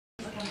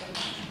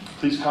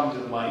Please come to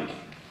the mic.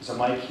 There's a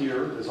mic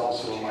here. There's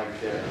also a mic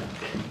there.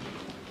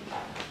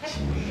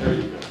 There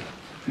you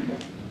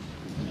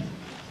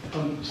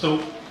go.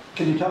 So,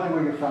 can you tell me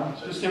where you're from?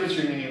 So just give us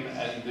your name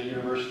and the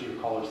university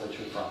or college that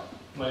you're from.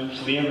 My name is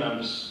Liam, and I'm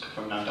just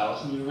from Mount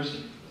Allison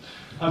University.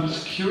 I'm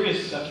just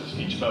curious after the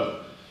speech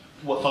about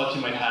what thoughts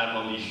you might have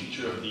on the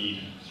future of the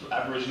sort of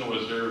Aboriginal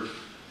reserve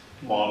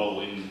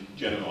model in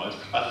general, as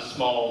a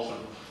small, sort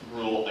of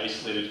rural,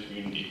 isolated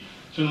community.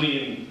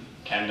 Certainly in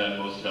Canada and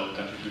most developed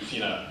countries, we've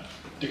seen a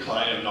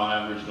decline of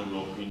non-Aboriginal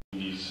rural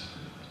communities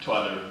to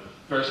either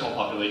very small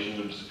populations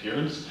or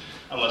disappearance,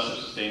 unless they're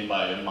sustained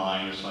by a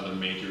mine or some other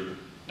major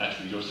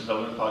natural resource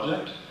development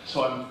project.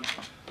 So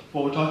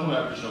well, we're talking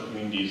about Aboriginal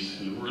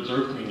communities,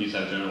 reserve communities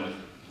that are generally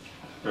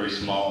very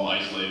small,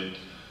 isolated,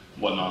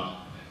 whatnot.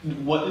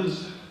 What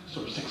is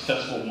sort of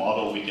successful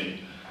model we can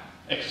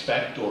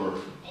expect or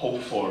hope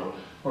for,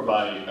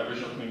 whereby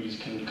Aboriginal communities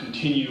can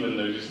continue in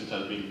their existence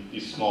as being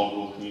these small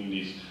rural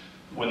communities,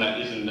 when that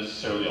isn't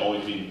necessarily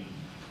always being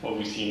what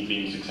we've seen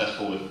being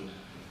successful with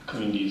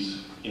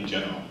communities in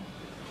general?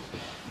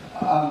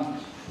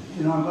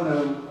 You know, I'm going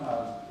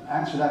to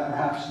answer that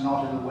perhaps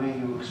not in the way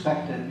you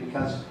expected,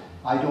 because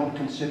I don't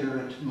consider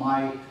it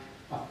my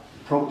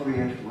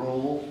appropriate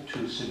role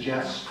to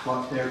suggest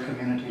what their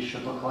community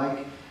should look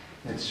like.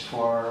 It's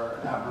for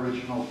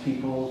Aboriginal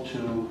people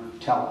to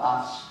tell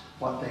us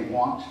what they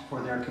want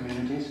for their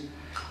communities.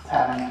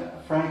 And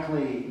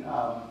frankly,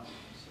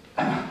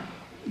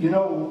 you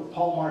know,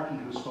 Paul Martin,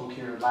 who spoke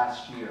here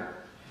last year,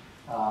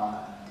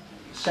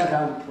 set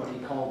out what he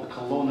called the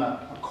Kelowna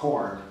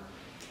Accord,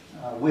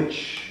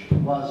 which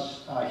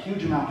was a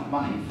huge amount of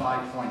money,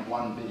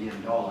 $5.1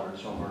 billion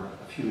over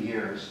a few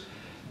years.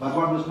 But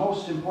what was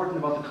most important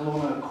about the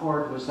Kelowna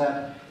Accord was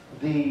that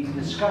the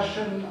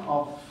discussion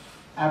of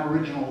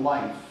Aboriginal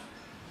life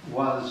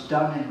was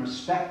done in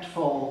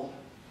respectful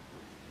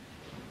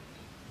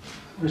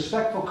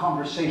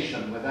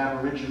conversation with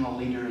Aboriginal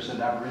leaders and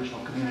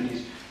Aboriginal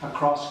communities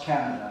across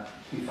Canada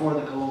before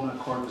the Kelowna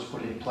Accord was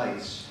put in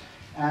place.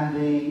 And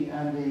the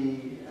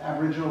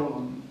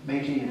Aboriginal,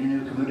 Métis and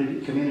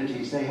Inuit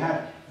communities, they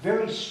had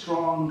very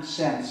strong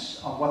sense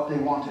of what they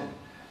wanted.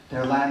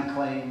 Their land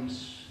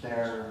claims,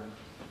 their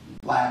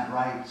land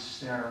rights,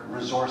 their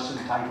resource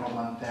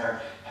entitlement,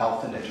 their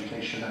health and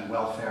education and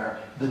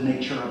welfare, the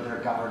nature of their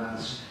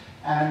governance.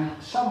 And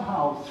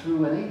somehow,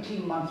 through an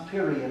 18-month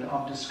period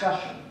of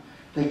discussion,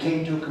 they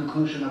came to a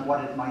conclusion of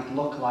what it might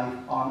look like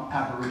on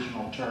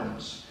Aboriginal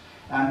terms.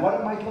 And what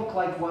it might look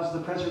like was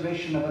the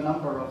preservation of a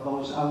number of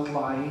those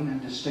outlying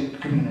and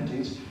distinct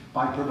communities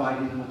by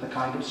providing them with the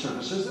kind of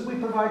services that we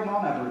provide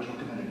non-Aboriginal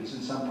communities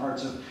in some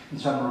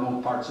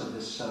remote parts of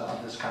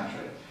this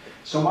country.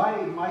 So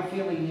my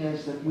feeling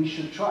is that we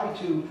should try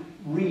to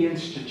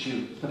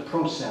reinstitute the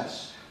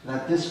process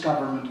that this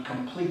government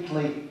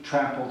completely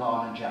trampled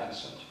on and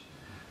jettisoned.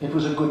 It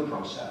was a good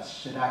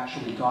process. It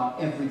actually got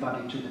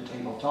everybody to the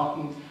table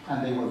talking,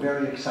 and they were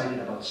very excited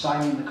about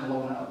signing the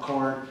Kelowna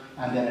Accord,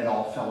 and then it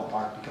all fell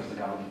apart because the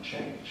government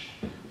changed.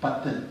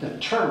 But the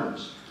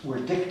terms were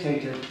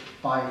dictated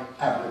by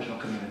Aboriginal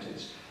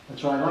communities.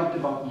 That's what I liked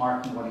about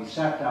Martin. When he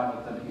sat down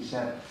with them, he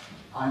said,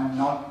 I'm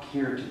not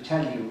here to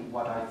tell you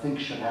what I think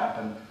should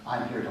happen,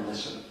 I'm here to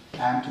listen.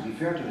 And to be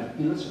fair to him,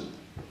 he listened.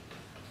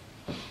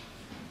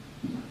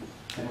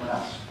 Anyone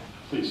else?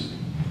 Please.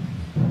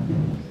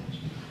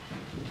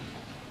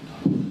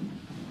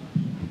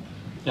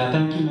 Yeah,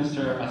 thank you,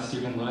 Mr.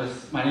 Stephen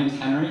Lewis. My name is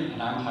Henry,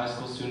 and I'm a high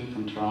school student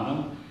from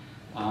Toronto.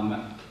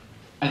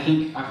 I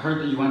think I've heard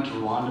that you went to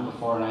Rwanda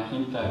before, and I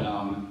think that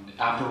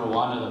after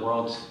Rwanda, the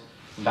world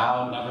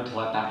vowed never to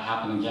let that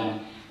happen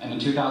again. And in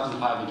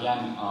 2005,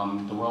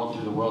 again, the world,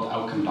 through the World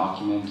Outcome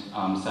Document,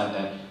 said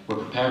that we're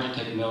prepared to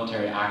take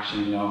military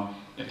action, you know,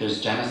 if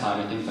there's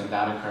genocide or things like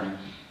that occurring.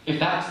 If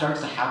that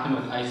starts to happen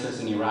with ISIS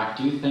in Iraq,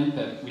 do you think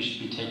that we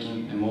should be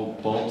taking a more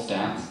bold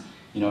stance,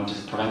 you know, to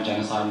prevent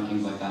genocide and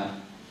things like that?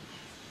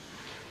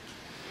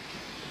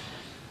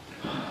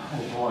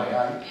 Oh boy,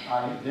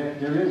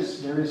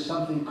 there is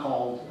something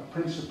called a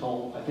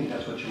principle, I think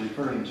that's what you're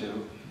referring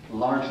to,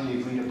 largely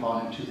agreed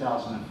upon in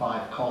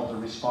 2005, called the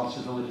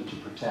responsibility to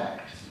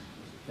protect.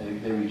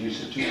 They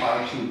reduce it to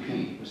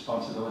R2P,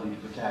 responsibility to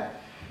protect.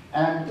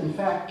 And in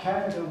fact,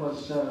 Canada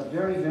was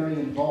very, very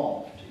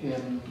involved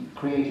in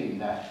creating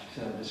that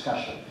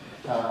discussion.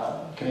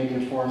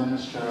 Canadian Foreign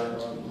Minister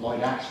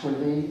Lloyd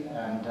Axworthy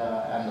and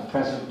the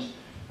present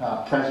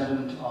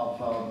president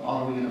of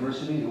Ottawa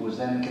University, who was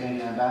then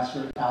Canadian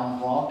ambassador, Alan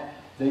Brock,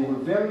 they were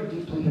very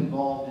deeply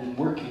involved in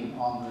working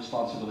on the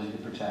responsibility to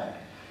protect.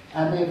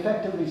 And they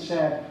effectively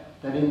said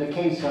that in the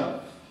case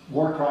of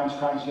war crimes,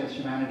 crimes against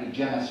humanity,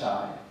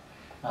 genocide,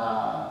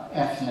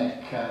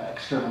 ethnic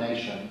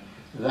extermination,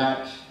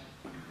 that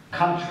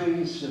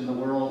countries in the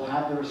world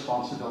had the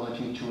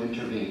responsibility to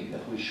intervene,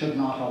 that we should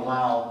not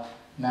allow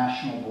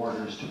national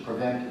borders to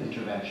prevent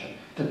intervention,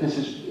 that this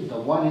is the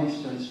one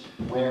instance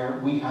where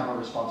we have a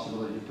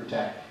responsibility to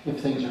protect if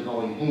things are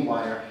going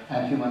haywire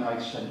and human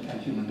rights and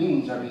human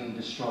beings are being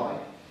destroyed.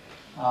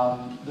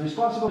 The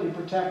responsibility to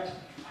protect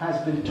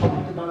has been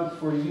talked about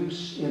for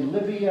use in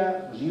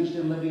Libya. It was used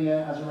in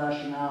Libya as a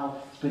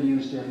rationale. It's been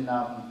used in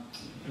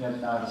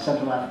the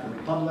Central African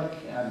Republic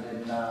and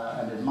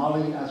in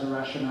Mali as a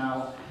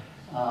rationale.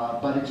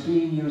 But it's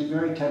being used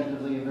very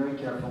tentatively and very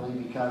carefully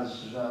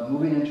because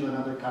moving into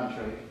another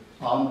country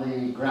on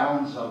the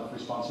grounds of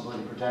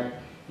responsibility to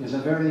protect is a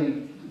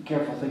very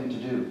careful thing to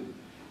do.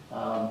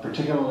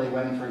 Particularly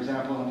when, for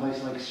example, in a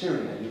place like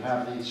Syria, you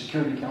have the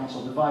Security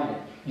Council divided.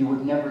 You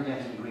would never get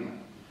an agreement.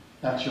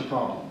 That's your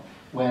problem.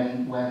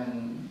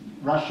 When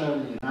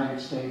Russia, the United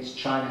States,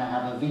 China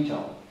have a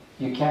veto,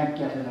 you can't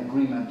get an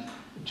agreement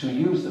to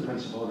use the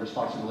principle of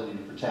responsibility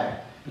to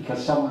protect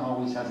because someone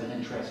always has an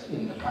interest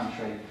in the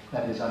country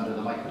that is under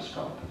the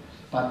microscope.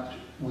 But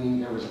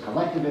there was a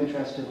collective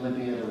interest in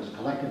Libya, there was a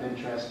collective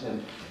interest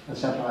in the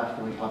Central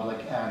African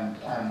Republic, and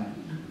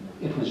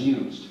it was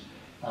used.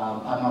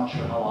 I'm not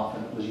sure how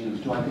often it was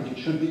used. Do I think it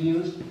should be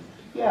used?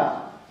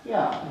 Yeah.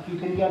 If you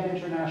can get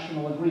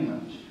international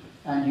agreement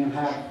and you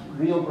have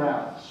real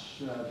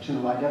grounds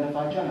to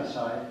identify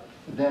genocide,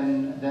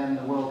 then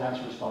the world has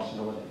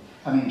responsibility.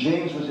 I mean,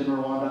 James was in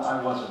Rwanda,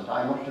 I wasn't.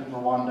 I looked at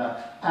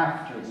Rwanda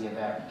after the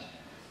event.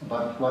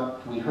 But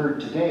what we heard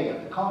today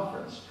at the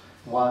conference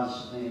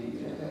was the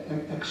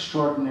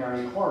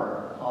extraordinary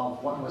horror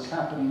of what was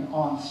happening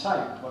on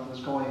site, what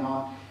was going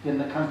on in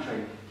the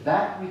country.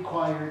 That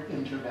required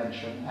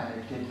intervention, and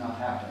it did not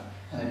happen.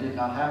 And it did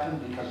not happen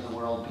because the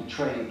world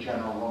betrayed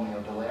General Romeo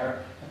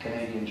Dallaire, a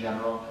Canadian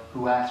general,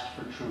 who asked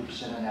for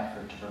troops in an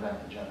effort to prevent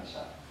the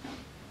genocide.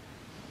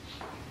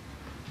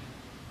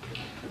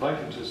 If I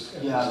could just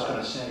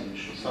emphasize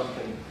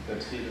something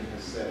that Stephen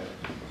has said.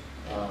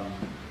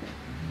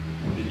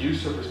 The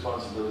use of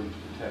responsibility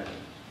to protect,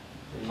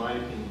 in my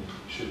opinion,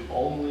 should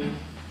only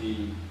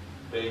be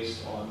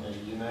based on a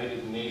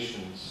United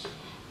Nations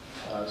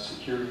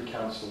Security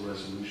Council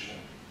resolution.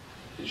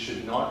 It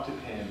should not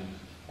depend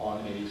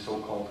on a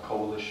so-called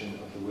coalition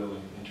of the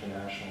willing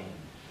internationally.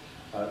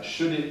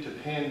 Should it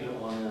depend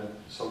on a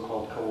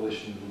so-called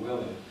coalition of the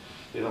willing,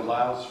 it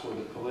allows for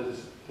the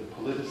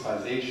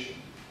politicization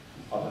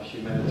of a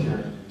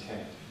humanitarian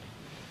intent.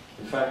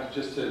 In fact,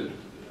 just to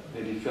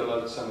maybe fill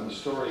out some of the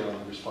story on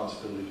the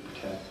responsibility to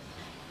protect,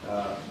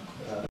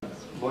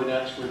 Lloyd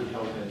Axford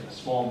held a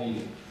small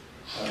meeting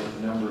with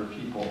a number of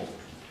people,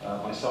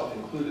 myself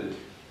included,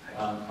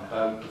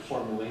 about the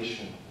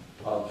formulation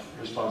of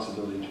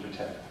responsibility to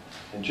protect.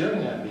 And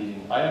during that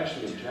meeting, I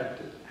actually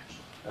objected,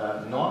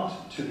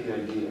 not to the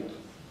idea,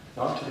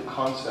 not to the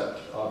concept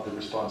of the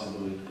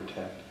responsibility to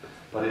protect,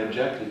 but I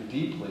objected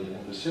deeply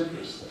and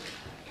vociferously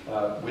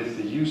with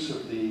the use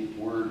of the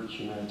word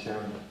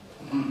humanitarian.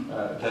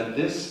 That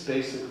this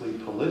basically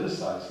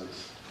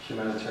politicizes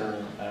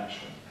humanitarian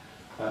action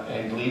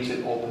and leaves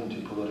it open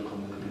to political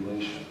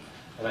manipulation.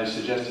 And I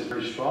suggested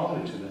very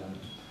strongly to them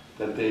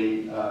that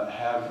they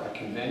have a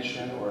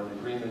convention or an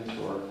agreement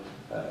or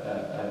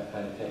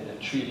a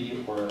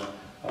treaty or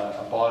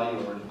a body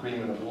or an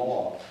agreement of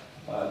law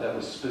that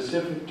was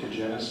specific to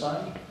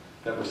genocide,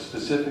 that was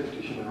specific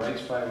to human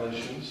rights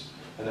violations,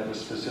 and that was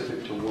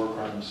specific to war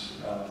crimes,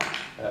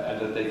 and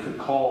that they could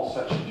call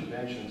such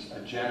interventions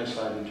a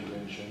genocide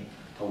intervention,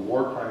 a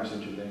war crimes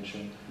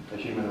intervention, a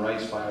human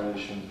rights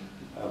violations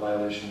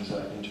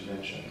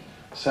intervention.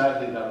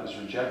 Sadly, that was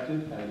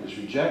rejected, and it was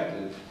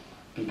rejected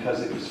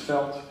because it was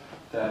felt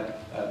that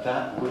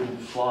that wouldn't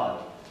fly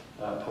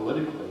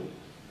politically,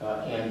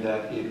 and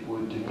that it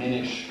would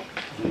diminish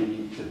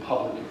the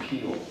public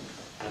appeal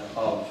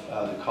of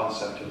the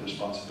concept of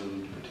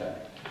responsibility to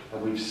protect.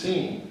 And we've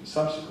seen,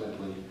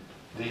 subsequently,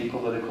 the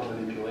political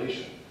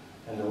manipulation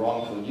and the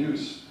wrongful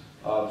use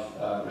of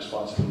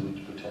responsibility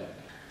to protect,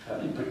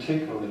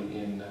 particularly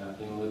in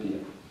Libya.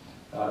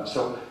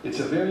 So it's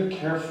a very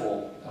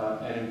careful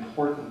and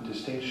important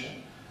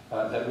distinction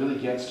that really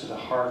gets to the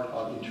heart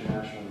of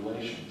international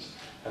relations.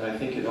 And I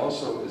think it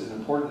also is an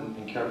important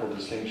and careful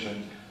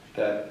distinction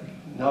that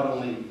not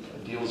only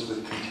deals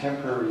with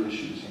contemporary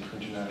issues in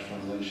international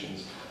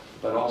relations,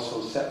 but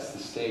also sets the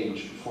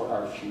stage for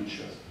our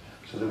future.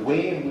 So the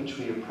way in which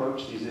we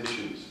approach these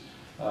issues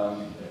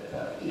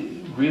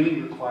it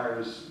really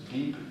requires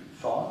deep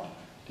thought,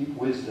 deep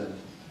wisdom,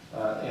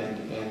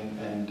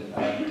 and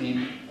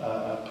deep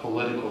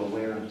political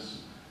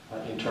awareness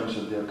in terms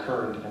of their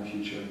current and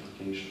future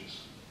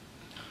implications.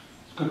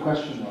 Good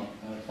question, though.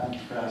 Thank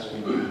you for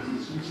asking.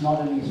 It's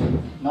not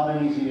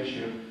an easy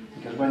issue,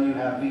 because when you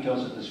have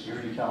vetoes at the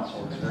Security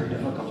Council, it's very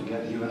difficult to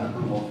get UN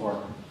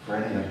approval for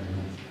anything.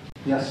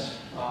 Yes?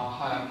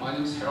 Hi, my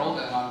name is Harold,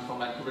 and I'm from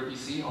Vancouver,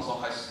 BC, also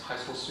a high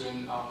school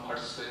student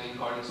participating in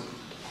Guardians of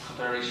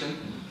Confederation.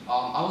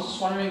 I was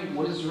just wondering,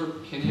 what is your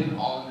opinion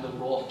on the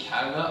role of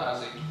Canada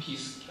as a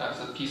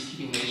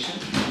peacekeeping nation,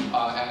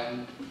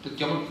 and the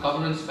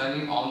government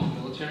spending on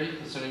the military,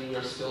 considering we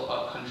are still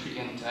a country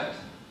in debt?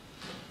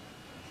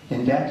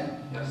 In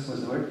debt? Yes.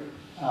 Was the word?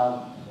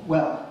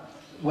 Well,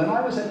 when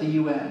I was at the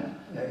UN,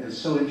 it's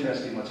so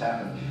interesting what's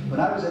happened. When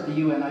I was at the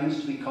UN, I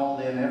used to be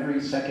called in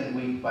every second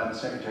week by the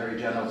Secretary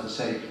General to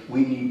say,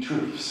 we need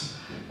troops.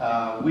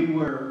 We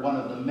were one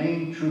of the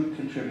main troop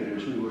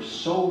contributors. We were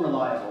so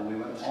reliable. We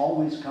would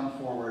always come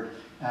forward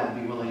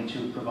and be willing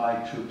to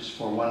provide troops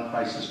for one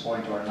crisis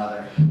point or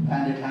another.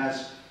 And it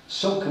has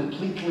so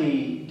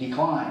completely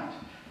declined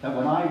that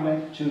when I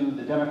went to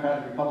the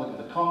Democratic Republic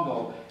of the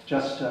Congo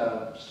just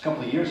a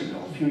couple of years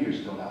ago, a few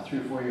years ago now, 3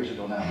 or 4 years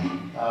ago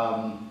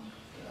now,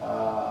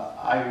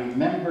 I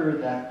remember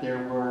that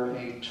there were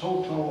a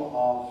total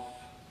of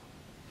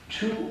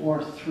 2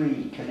 or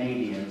 3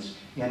 Canadians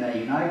in a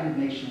United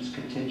Nations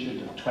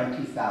contingent of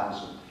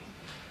 20,000.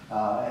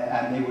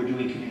 And they were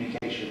doing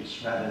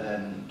communications rather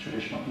than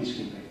traditional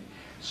peacekeeping.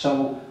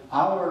 So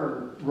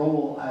our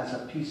role as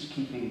a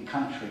peacekeeping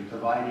country,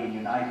 providing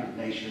United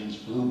Nations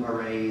Blue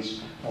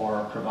Berets,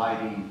 or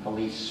providing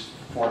police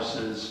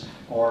forces,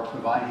 or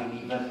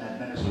providing even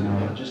administrative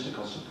and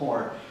logistical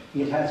support,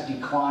 it has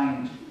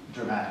declined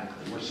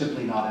dramatically. We're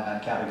simply not in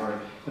that category.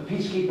 The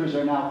peacekeepers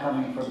are now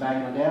coming from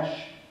Bangladesh,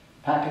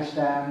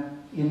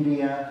 Pakistan,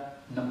 India,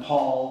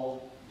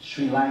 Nepal,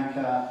 Sri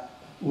Lanka,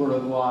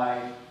 Uruguay,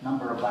 a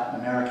number of Latin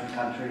American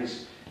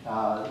countries,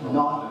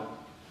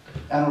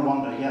 and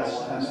Rwanda,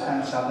 yes,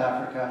 and South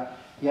Africa.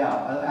 Yeah,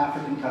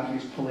 African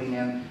countries pulling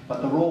in,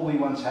 but the role we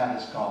once had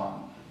is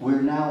gone.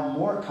 We're now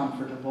more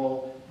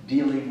comfortable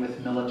dealing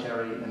with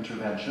military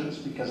interventions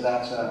because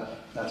that's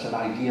an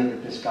idea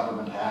that this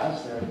government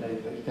has.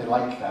 They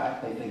like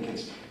that. They think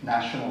it's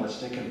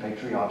nationalistic and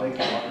patriotic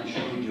and what we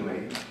should be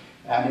doing.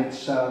 And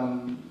it's,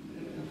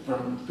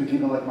 for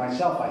people like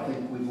myself, I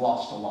think we've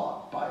lost a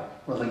lot by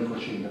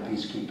relinquishing the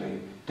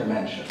peacekeeping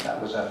dimension.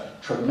 That was a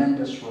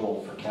tremendous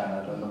role for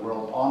Canada, and the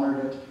world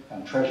honored it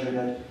and treasured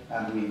it,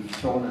 and we've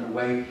thrown it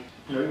away.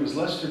 You know, it was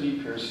Lester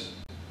B. Pearson,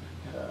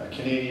 a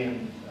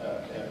Canadian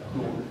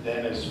who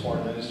then as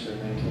foreign minister in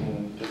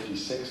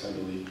 1956, I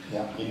believe,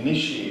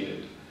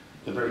 initiated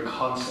the very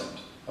concept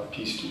of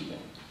peacekeeping.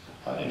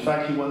 In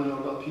fact, he won the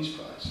Nobel Peace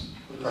Prize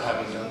for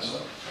having done so.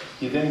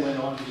 He then went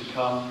on to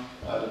become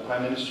the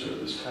Prime Minister of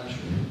this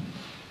country.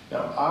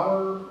 Now,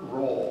 our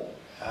role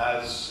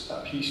as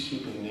a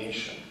peacekeeping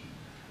nation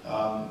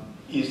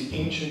is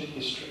ancient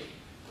history,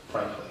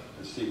 frankly,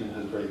 as Stephen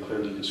has very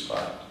clearly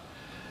described.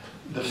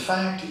 The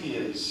fact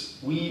is,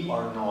 we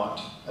are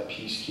not a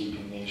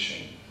peacekeeping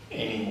nation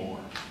anymore.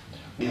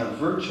 We have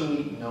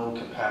virtually no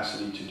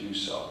capacity to do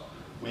so.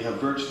 We have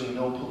virtually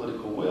no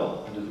political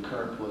will under the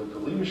current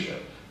political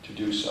leadership to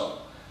do so.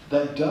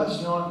 That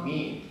does not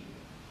mean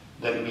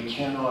that we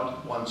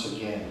cannot once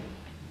again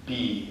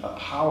be a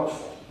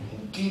powerful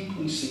and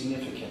deeply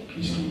significant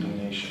peacekeeping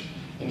nation.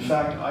 In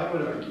fact, I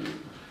would argue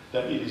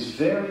that it is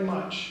very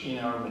much in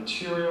our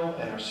material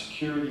and our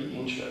security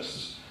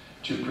interests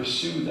to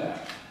pursue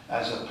that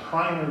as a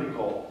primary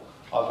goal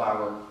of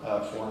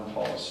our foreign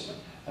policy.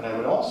 And I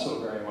would also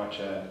very much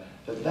add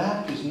that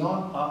that is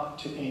not up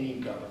to any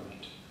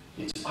government.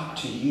 It's up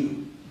to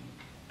you.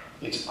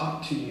 It's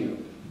up to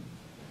you.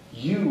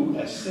 You,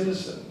 as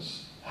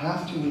citizens,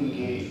 have to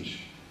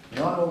engage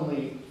not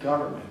only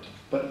government,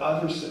 but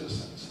other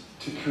citizens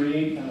to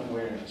create an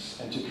awareness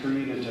and to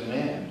create a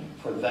demand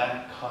for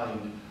that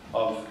kind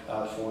of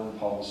foreign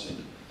policy.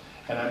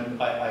 And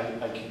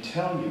I can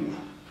tell you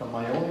from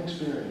my own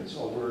experience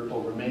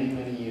over many,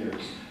 many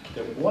years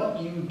that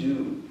what you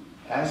do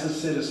as a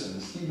citizen,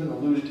 Stephen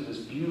alluded to this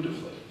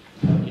beautifully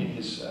in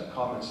his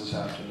comments this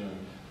afternoon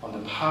on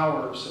the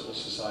power of civil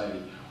society,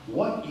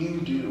 what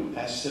you do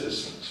as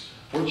citizens,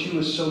 what you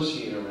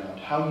associate around,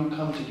 how you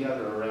come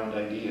together around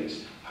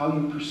ideas, how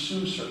you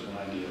pursue certain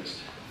ideas,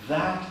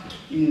 that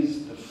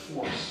is the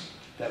force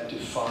that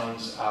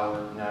defines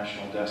our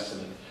national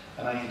destiny.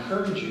 And I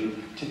encourage you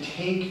to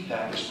take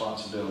that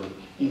responsibility.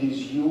 It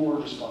is your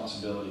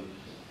responsibility.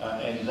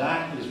 And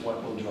that is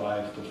what will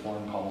drive the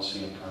foreign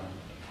policy of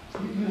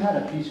Parliament. You had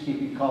a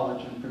peacekeeping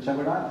college in Prince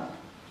Edward Island,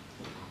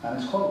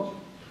 and it's closed.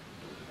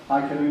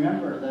 I can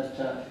remember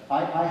that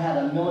I had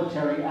a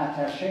military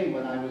attaché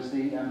when I was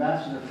the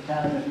ambassador for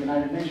Canada at the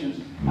United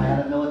Nations. I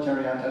had a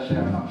military attaché,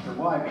 I'm not sure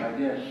why, but I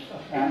did.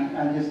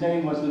 And his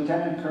name was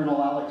Lieutenant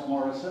Colonel Alex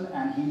Morrison,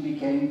 and he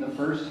became the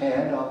first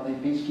head of the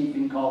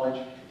peacekeeping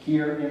college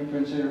here in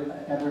Prince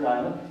Edward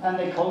Island. And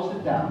they closed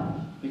it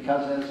down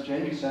because, as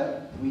Jamie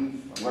said,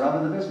 we're out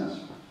of the business.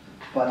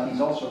 But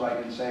he's also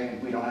right in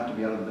saying we don't have to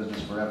be out of the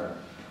business forever.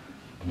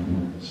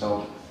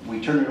 So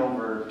we turn it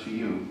over to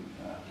you.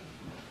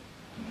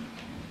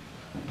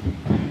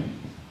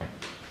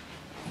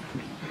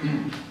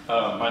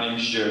 My name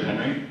is Jared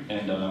Henry,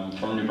 and I'm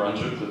from New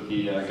Brunswick with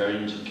the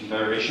Guardians of the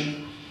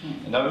Confederation.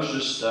 And I was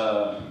just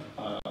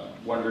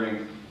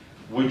wondering,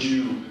 would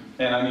you,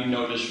 and I mean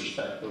no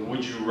disrespect, but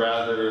would you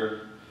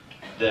rather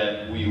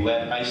that we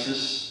let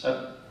ISIS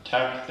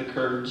attack the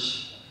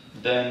Kurds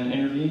than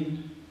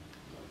intervene?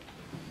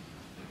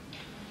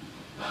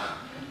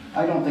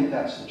 I don't think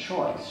that's the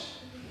choice,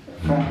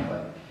 frankly.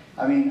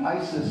 I mean,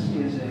 ISIS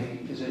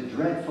is a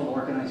dreadful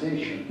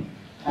organization,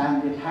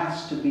 and it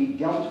has to be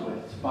dealt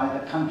with by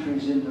the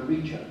countries in the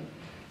region.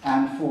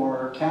 And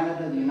for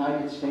Canada, the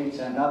United States,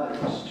 and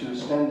others to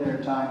spend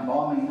their time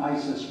bombing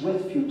ISIS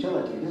with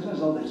futility, it isn't as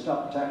though they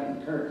stopped attacking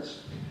the Kurds.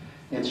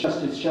 It's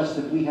just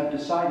that we have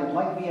decided,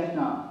 like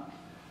Vietnam,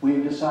 we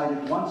have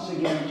decided once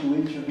again to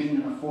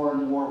intervene in a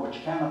foreign war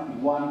which cannot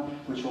be won,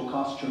 which will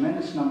cost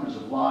tremendous numbers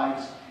of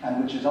lives,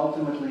 and which is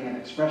ultimately an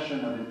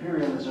expression of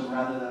imperialism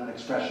rather than an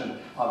expression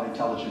of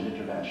intelligent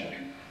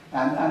intervention.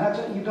 And that's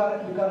it. You've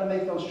got to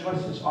make those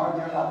choices. Are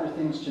there other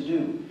things to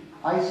do?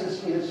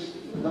 ISIS is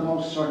the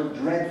most sort of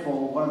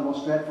dreadful, one of the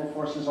most dreadful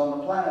forces on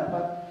the planet,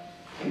 but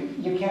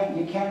you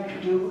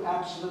can't do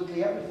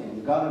absolutely everything.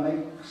 You've got to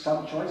make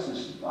some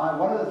choices.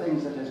 One of the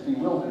things that has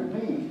bewildered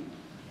me,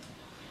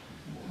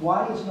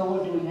 why is no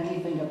one doing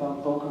anything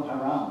about Boko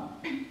Haram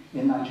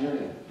in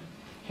Nigeria?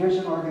 Here's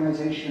an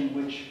organization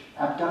which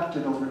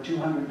abducted over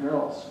 200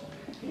 girls.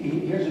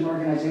 Here's an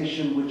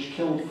organization which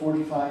killed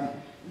 45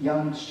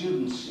 young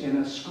students in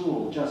a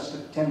school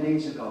just 10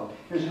 days ago.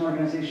 Here's an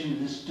organization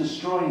that's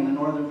destroying the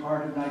northern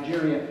part of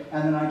Nigeria,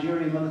 and the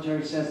Nigerian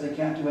military says they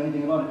can't do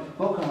anything about it.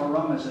 Boko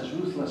Haram is as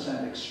ruthless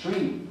and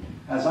extreme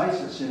as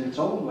ISIS in its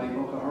own way,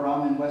 Boko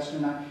Haram in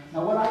Western Nigeria.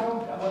 Now what I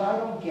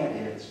don't get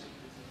is,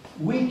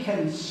 we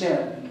can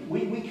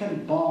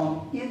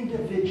bomb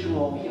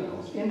individual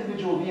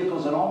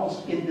vehicles and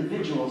almost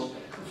individuals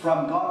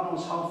from God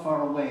knows how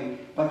far away,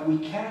 but we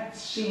can't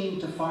seem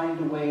to find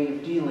a way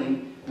of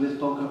dealing with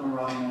Boko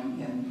Haram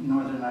in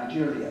northern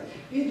Nigeria.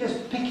 You're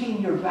just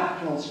picking your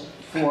battles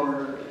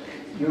for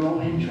your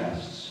own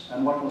interests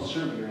and what will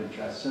serve your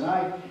interests. And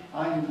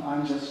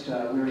I'm just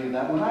weary of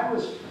that. When I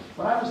was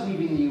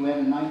leaving the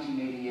UN in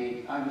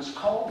 1988, I was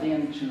called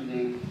into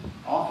the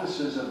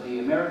offices of the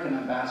American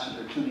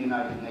ambassador to the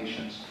United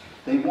Nations.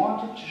 They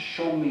wanted to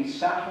show me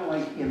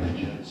satellite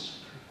images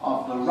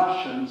of the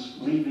Russians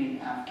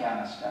leaving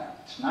Afghanistan.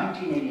 It's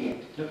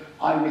 1988.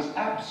 I was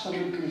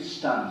absolutely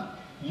stunned.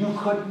 You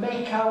could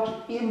make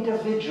out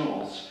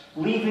individuals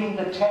leaving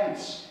the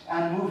tents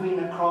and moving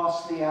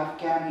across the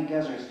Afghani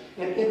deserts.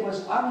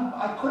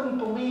 I couldn't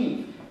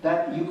believe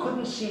that you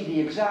couldn't see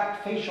the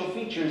exact facial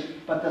features,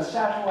 but the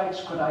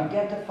satellites could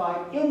identify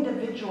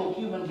individual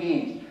human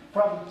beings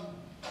from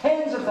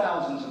tens of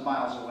thousands of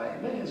miles away,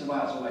 millions of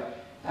miles away.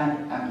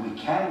 And we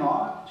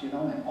cannot, in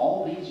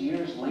all these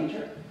years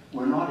later,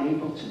 we're not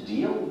able to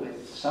deal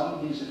with some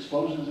of these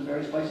explosions in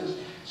various places.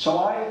 So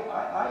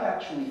I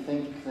actually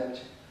think that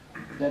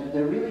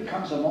there really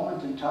comes a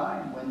moment in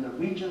time when the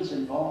regions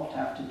involved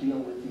have to deal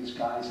with these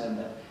guys, and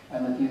that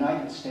the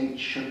United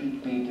States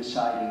shouldn't be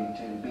deciding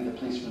to be the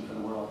policeman for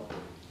the world.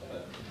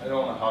 I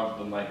don't want to hog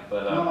the mic,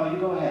 but... No, you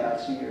go ahead. I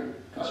see you're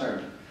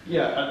concerned.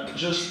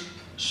 Just,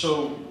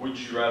 so would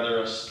you rather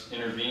us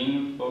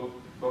intervene with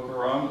Boko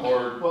Haram,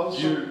 or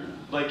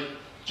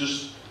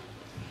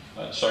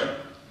sorry?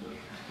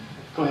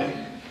 Go ahead.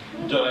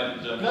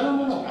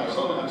 No.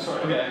 I'm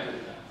sorry. Okay.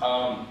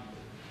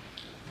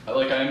 I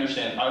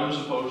understand. I was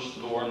opposed to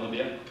the war in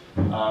Libya.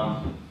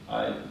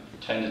 I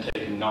tend to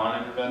take a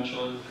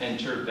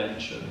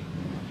non-intervention,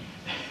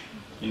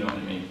 you know what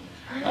I mean,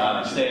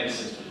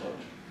 stance.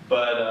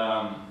 But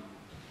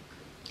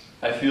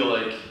I feel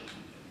like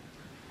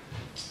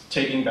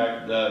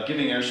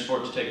giving air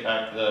support to take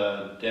back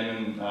the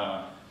Dam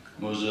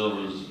Mosul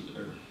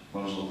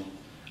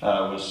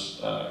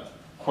was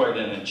quite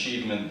an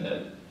achievement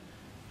that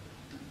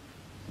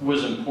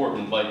was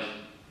important. Like,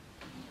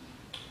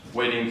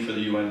 waiting for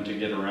the UN to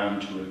get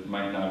around to it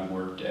might not have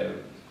worked out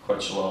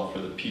quite so well for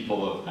the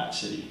people of that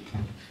city.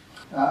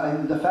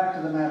 The fact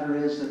of the matter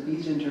is that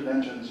these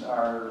interventions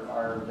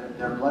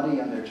they're bloody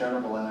and they're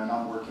terrible and they're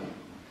not working.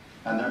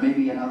 And there may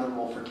be another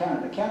role for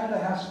Canada. Canada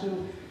has to,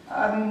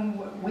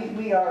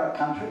 we are a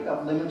country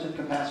of limited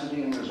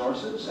capacity and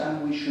resources,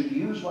 and we should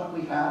use what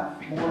we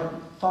have more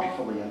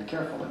thoughtfully and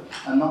carefully,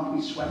 and not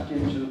be swept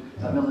into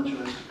a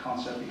militaristic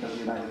concept because the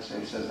United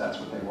States says that's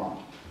what they want.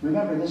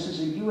 Remember, this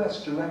is a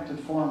US-directed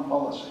foreign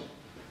policy.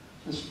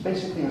 This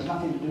basically has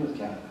nothing to do with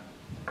Canada.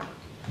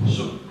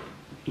 So,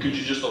 could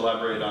you just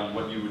elaborate on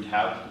what you would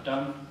have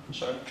done?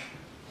 Sorry?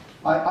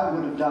 I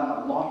would have done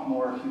a lot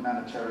more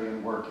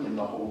humanitarian work in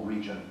the whole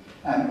region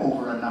and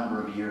over a number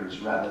of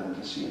years rather than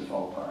to see it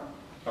fall apart.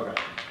 Okay,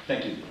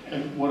 thank you.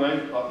 And what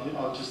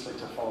I'll just like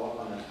to follow up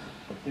on that.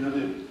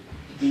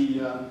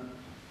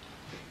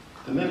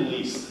 The Middle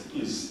East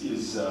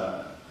is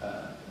a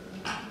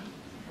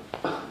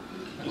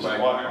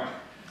quagmire,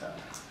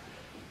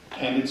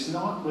 and it's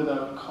not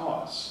without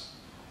cause.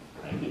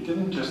 Right? It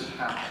didn't just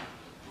happen.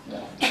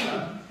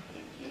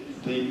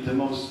 The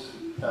most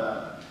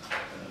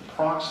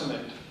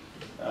proximate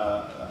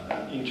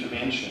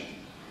intervention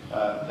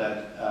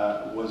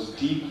that was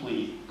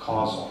deeply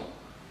causal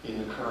in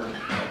the current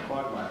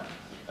quagmire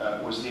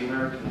was the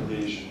American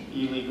invasion,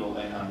 illegal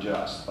and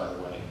unjust, by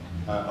the way,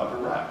 of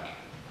Iraq.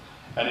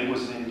 And it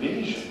was an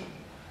invasion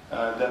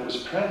that was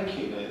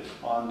predicated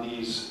on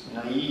these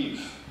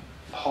naive,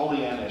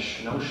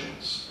 Pollyannish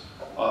notions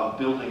of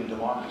building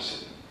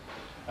democracy.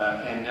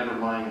 And never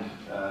mind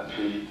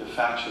the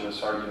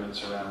fatuous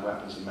arguments around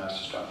weapons of mass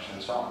destruction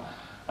and so on.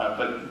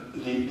 But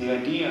the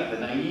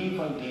naive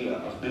idea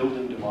of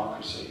building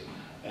democracy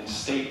and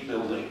state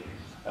building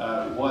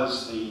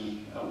was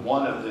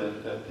one of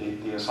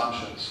the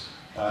assumptions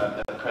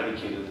that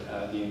predicated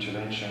the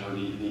intervention or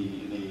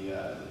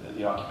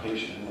the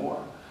occupation and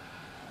war.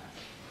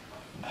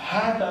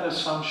 Had that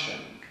assumption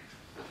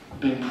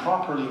been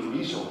properly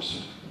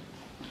resourced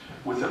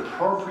with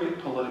appropriate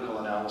political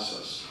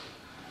analysis,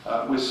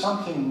 with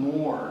something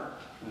more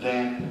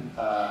than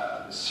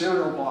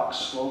cereal box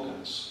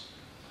slogans,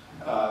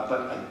 but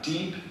a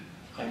deep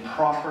and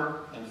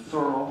proper and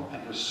thorough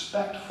and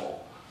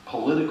respectful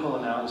political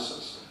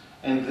analysis,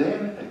 and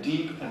then a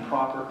deep and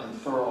proper and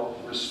thorough,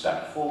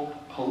 respectful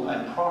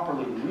and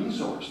properly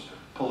resourced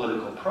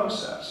political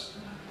process,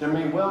 there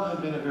may well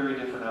have been a very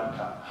different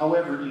outcome,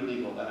 however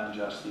illegal and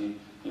unjust the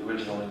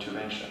original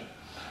intervention.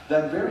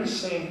 That very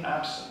same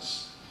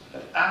absence,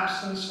 that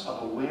absence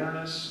of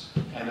awareness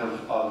and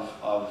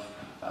of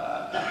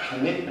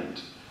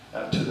commitment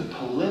to the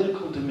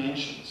political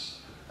dimensions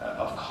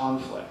of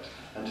conflict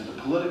and to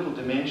the political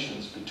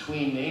dimensions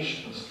between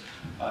nations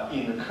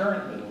in the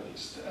current Middle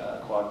East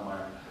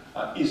quagmire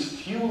is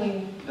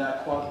fueling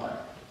that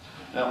quagmire.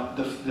 Now,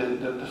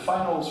 the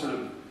final sort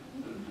of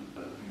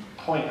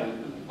point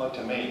I'd like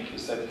to make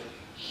is that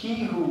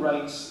he who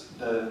writes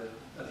the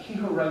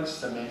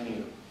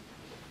menu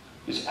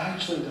is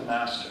actually the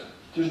master.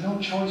 There's no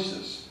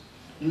choices.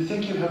 You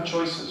think you have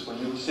choices when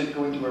you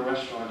go into a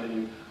restaurant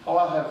and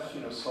I'll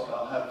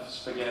have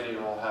spaghetti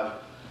or I'll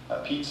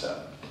have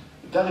pizza.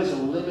 That is a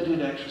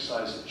limited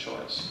exercise of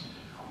choice.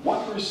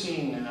 What we're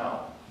seeing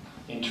now,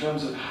 in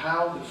terms of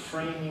how the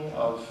framing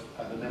of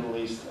the Middle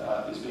East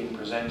is being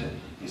presented,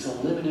 is a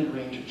limited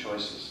range of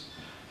choices.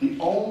 The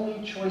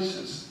only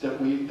choices that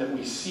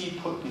we see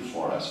put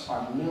before us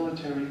are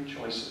military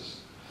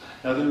choices.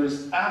 Now, there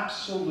is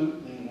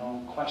absolutely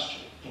no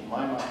question in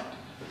my mind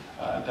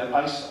that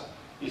ISIL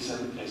is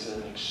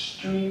an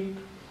extreme,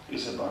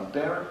 is a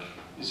barbaric,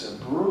 is a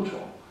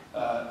brutal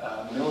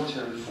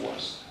military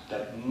force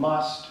that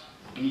must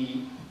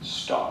be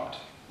stopped.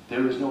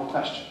 There is no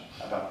question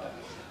about that.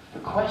 The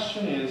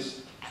question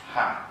is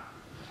how.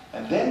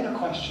 And then the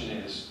question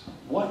is,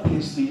 what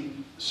is the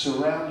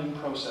surrounding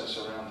process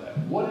around that?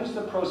 What is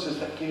the process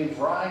that gave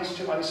rise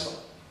to ISIL?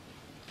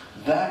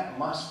 That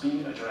must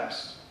be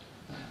addressed.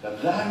 Now,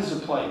 that is a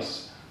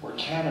place where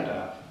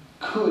Canada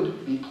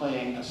could be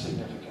playing a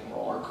significant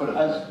role, or could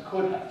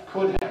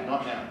have,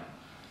 not now,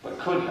 but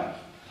could have.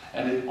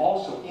 And it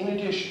also, in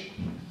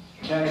addition,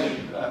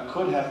 Canada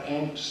could have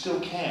and still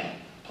can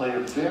play a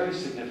very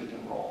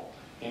significant role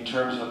in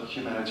terms of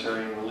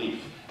humanitarian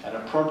relief and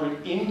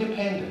appropriate,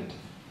 independent,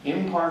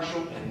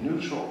 impartial, and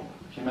neutral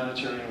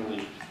humanitarian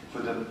relief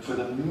for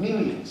the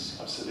millions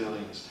of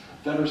civilians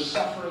that are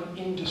suffering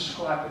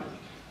indescribably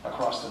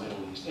across the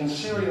Middle East. In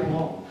Syria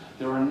alone,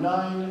 there are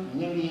 9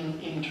 million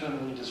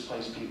internally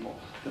displaced people.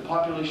 The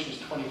population is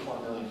 24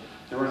 million.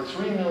 There are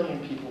 3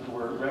 million people who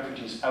are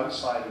refugees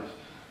outside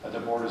of the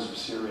borders of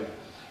Syria.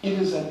 It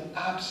is an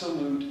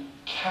absolute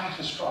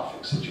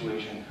catastrophic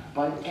situation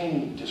by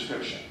any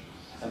description.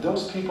 And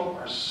those people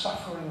are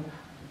suffering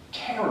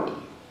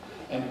terribly.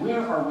 And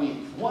where are we?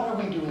 What are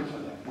we doing for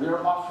them? We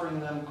are offering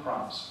them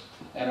crumbs.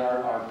 And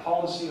our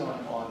policy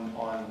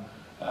on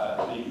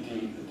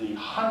the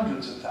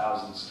hundreds of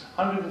thousands,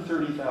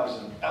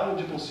 130,000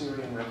 eligible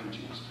Syrian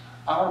refugees,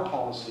 our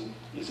policy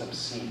is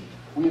obscene.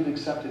 We have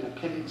accepted a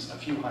pittance, a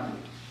few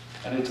hundred,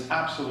 and it's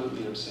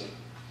absolutely obscene.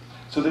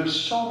 So there's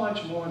so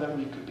much more that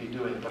we could be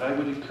doing, but I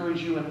would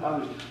encourage you and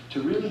others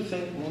to really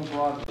think more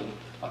broadly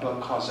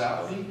about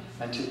causality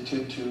and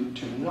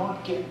to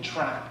not get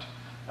trapped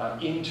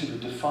into the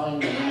defined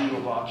menu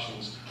of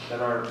options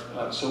that are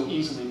so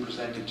easily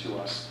presented to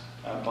us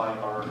by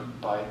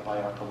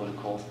our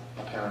political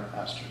apparent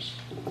masters.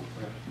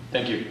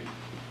 Thank you.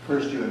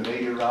 First you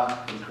invade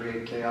Iraq and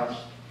create chaos,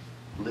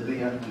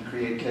 Libya and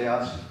create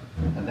chaos,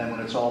 and then when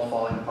it's all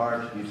falling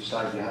apart, you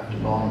decide you have to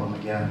bomb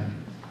them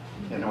again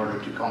in order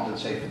to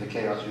compensate for the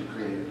chaos you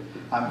created.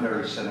 I'm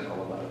very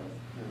cynical about it.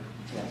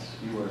 Yes,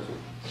 you were.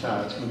 It's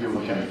going to be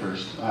McKenna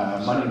first.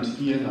 My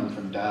name's Ian, I'm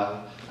from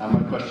Dal. My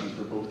question's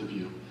for both of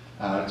you.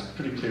 It's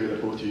pretty clear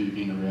that both of you have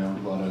been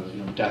around a lot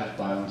of death,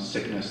 violence,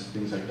 sickness,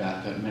 things like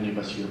that many of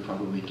us here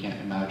probably can't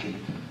imagine.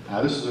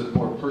 This is a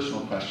more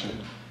personal question.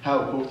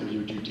 How both of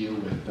you do you deal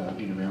with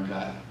being around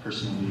that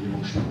personally,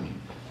 emotionally?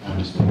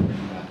 Just being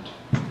around that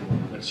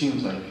for what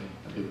seems like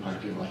a big part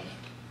of your life.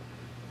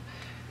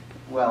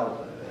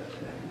 Well,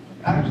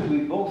 actually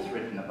we've both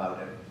written about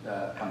it,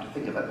 come to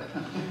think of it.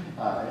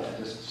 It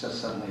just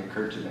suddenly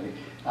occurred to me.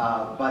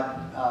 But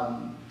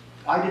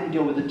I didn't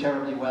deal with it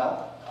terribly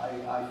well.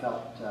 I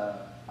felt,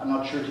 I'm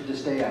not sure to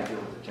this day I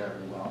deal with it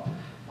terribly well.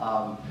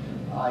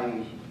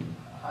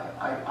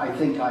 I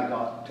think I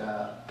got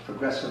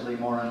progressively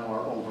more and more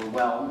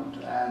overwhelmed,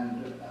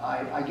 and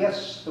I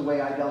guess the way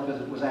I dealt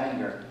with it was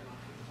anger.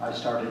 I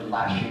started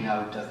lashing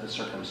out at the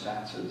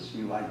circumstances.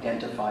 You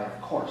identify,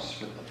 of course,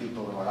 with the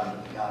people who are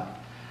under the gun,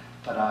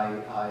 but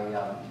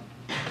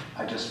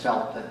I just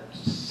felt that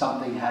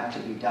something had to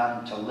be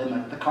done to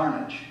limit the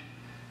carnage.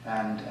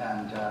 And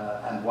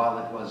while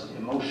it was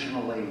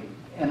emotionally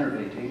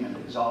enervating and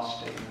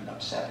exhausting and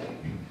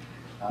upsetting,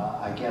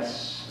 I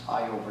guess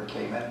I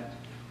overcame it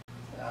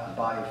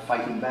by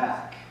fighting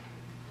back.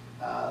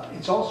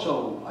 It's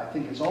also, I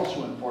think it's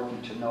also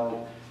important to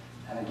know,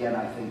 and again,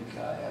 I think,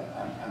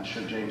 I'm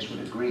sure James would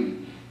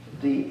agree,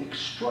 the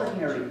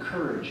extraordinary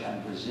courage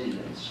and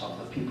resilience of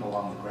the people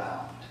on the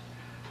ground,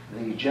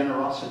 the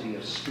generosity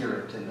of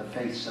spirit in the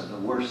face of the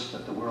worst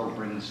that the world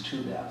brings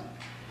to them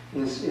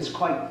is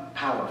quite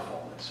powerful.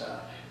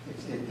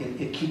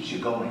 It keeps you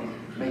going.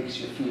 It makes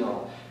you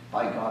feel,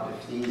 by God,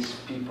 if these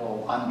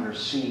people under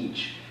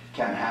siege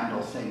can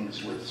handle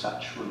things with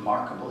such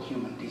remarkable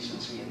human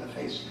decency in the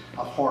face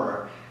of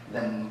horror,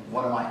 then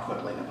what am I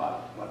quibbling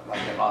about? What right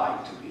have I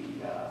to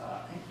be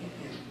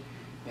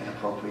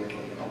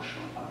inappropriately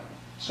emotional about it?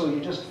 So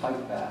you just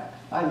fight back.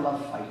 I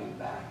love fighting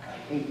back.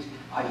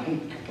 I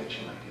hate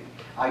capitulating.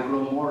 I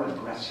grow more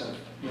aggressive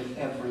with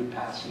every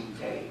passing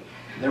day.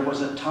 There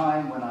was a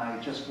time when I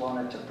just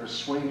wanted to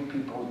persuade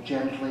people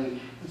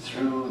gently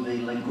through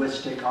the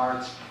linguistic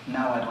arts.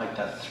 Now I'd like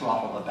to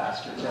throttle the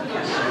bastards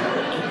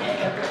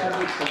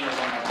every single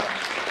one of them.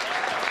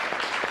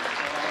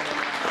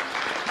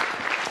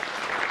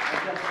 I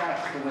guess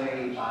that's the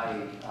way I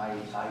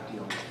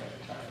deal with it.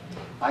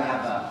 I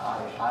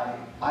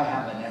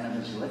have an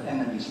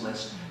enemies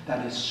list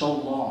that is so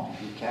long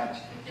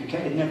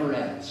it never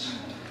ends.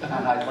 And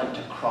I'd like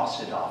to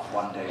cross it off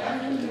one day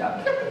after the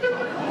other.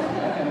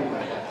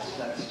 Anyway,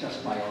 that's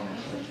just my own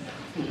interest.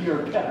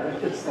 You're better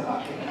at this than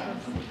I am.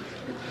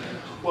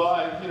 Well,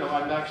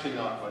 I'm actually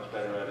not much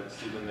better at it,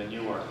 Stephen, than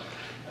you are.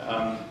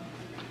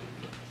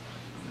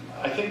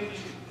 I think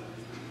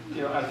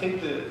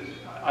that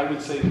I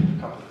would say a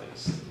couple of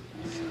things.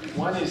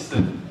 One is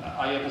that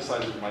I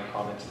emphasize in my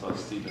comments about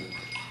Stephen.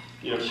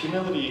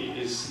 Humility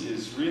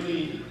is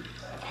really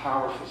a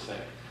powerful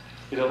thing.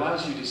 It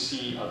allows you to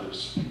see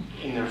others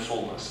in their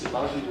fullness. It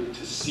allows you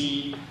to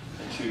see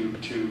to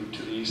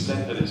the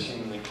extent that is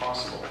humanly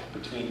possible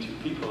between two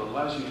people. It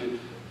allows you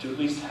to at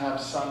least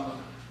have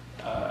some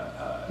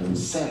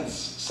sense,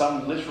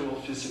 some literal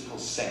physical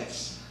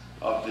sense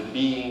of the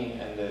being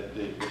and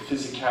the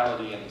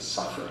physicality and the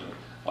suffering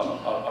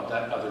of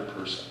that other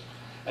person.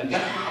 And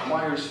that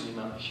requires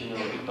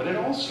humility. But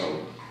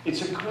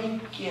it's a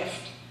great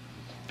gift,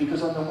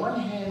 because on the one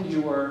hand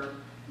you are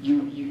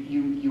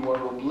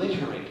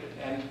obliterated,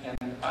 and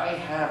I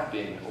have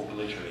been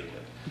obliterated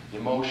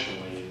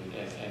emotionally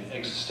and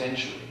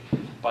existentially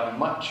by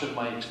much of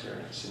my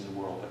experience in the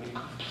world. I mean,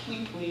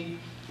 completely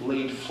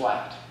laid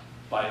flat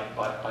by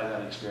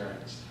that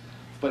experience.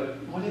 But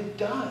what it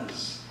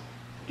does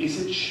is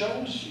it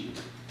shows you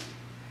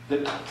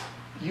that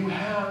you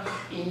have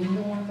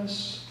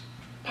enormous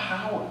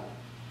power,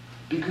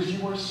 because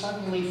you are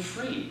suddenly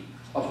free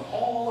of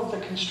all of the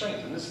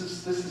constraints. And this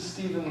is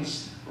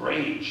Stephen's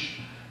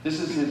rage. This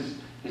is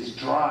his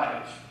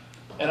drive.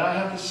 And I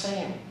have the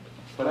same,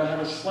 but I have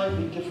a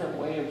slightly different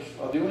way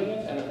of doing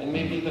it, and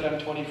maybe that I'm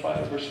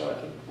 25 or so, I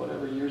think,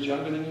 whatever, years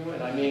younger than you,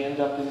 and I may end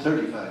up in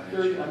 35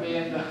 years. I may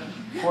end up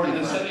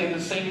in the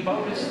same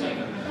boat as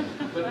Stephen.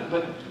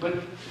 But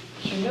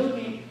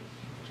humility,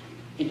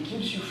 it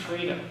gives you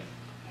freedom,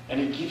 and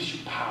it gives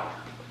you power.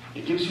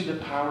 It gives you the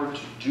power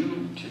to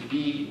do, to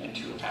be, and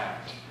to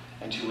act,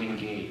 and to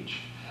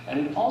engage.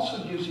 And it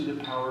also gives you the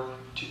power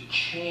to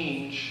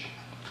change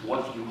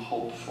what you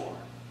hope for.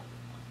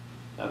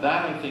 Now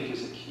that, I think,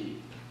 is a key.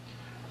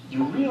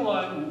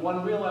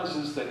 One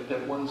realizes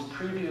that one's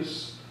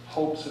previous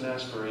hopes and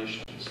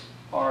aspirations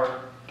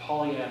are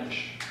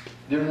Pollyannish.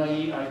 They're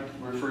naive,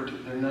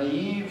 they're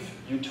naive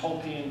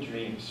utopian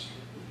dreams.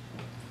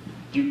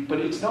 But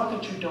it's not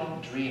that you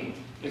don't dream.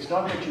 It's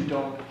not that you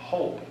don't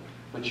hope,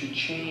 but you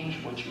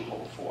change what you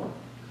hope for.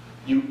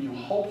 You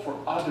hope for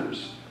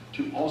others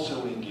to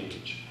also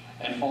engage,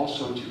 and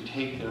also to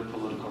take their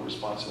political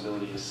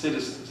responsibility as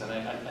citizens.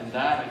 And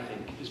that, I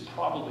think, is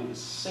probably the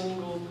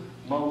single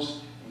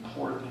most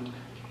important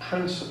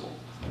principle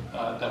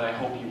that I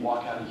hope you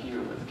walk out of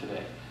here with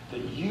today.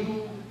 That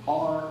you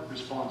are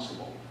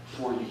responsible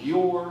for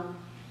your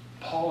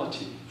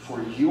polity,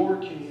 for your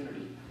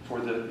community, for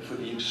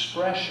the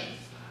expression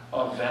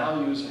of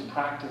values and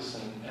practice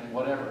and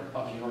whatever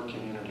of your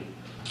community.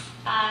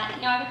 No,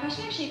 I have a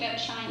question actually about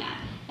China.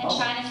 And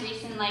China's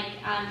recent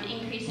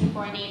increase in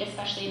foreign aid,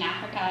 especially in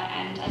Africa,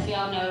 and as we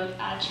all know,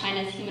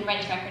 China's human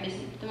rights record is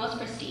the most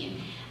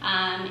pristine.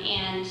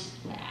 And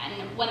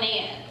when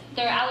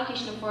their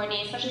allocation of foreign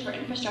aid, especially for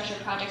infrastructure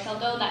projects,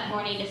 although that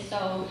foreign aid is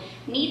so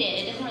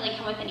needed, it doesn't really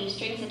come with any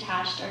strings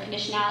attached or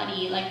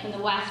conditionality like from the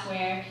West,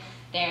 where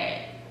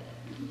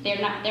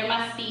there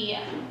must be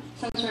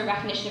some sort of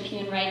recognition of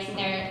human rights, and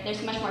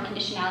there's much more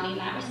conditionality in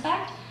that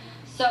respect.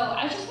 So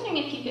I was just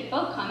wondering if you could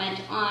both comment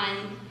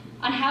on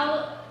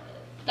how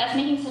that's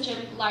making such a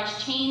large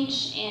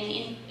change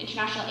in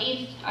international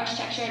aid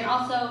architecture, and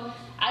also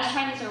as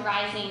China's a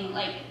rising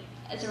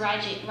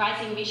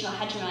regional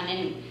hegemon,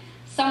 and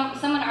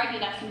some would argue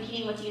that's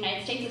competing with the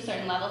United States at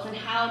certain levels, and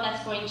how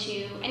that's going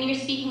to, and you're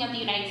speaking of the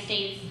United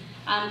States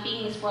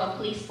being this world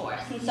police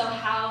force, and so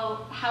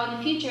how in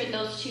the future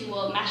those two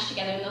will mesh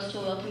together and those two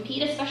will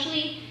compete,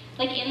 especially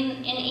like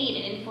in aid,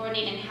 in foreign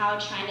aid, and how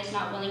China's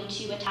not willing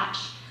to attach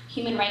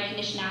human right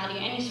conditionality or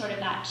any sort of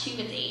that to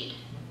its aid?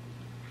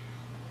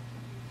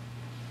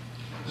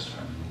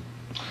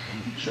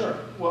 Sure.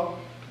 Well,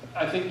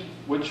 I think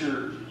what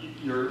you're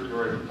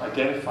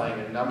identifying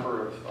a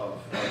number of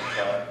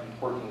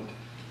important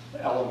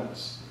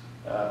elements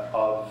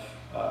of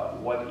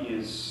what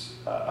is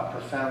a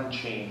profound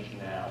change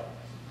now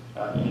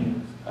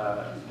in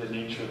the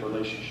nature of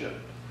relationship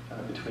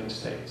between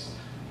states.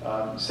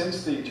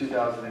 Since the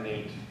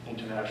 2008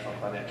 international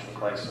financial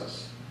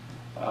crisis,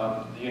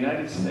 the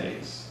United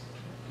States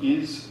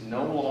is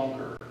no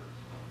longer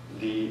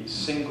the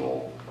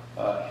single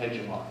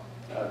hegemon,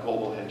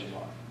 global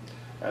hegemon.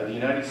 The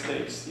United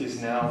States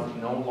is now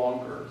no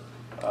longer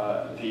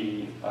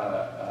the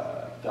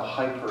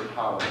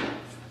hyperpower,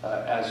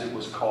 as it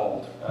was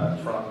called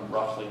from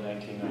roughly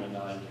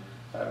 1999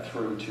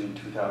 through to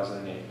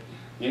 2008.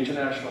 The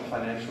international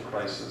financial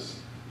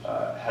crisis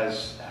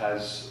has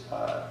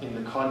in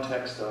the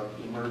context of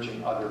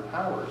emerging other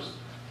powers,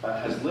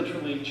 has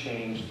literally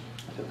changed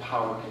the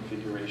power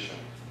configuration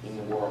in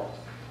the world.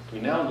 We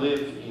now live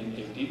in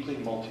a deeply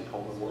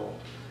multipolar world.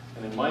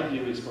 And in my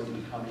view, it's going to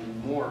become even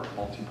more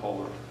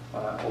multipolar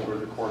over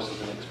the course of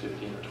the next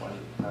 15 or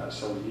 20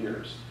 so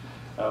years.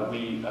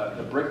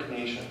 The BRIC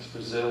nations,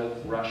 Brazil,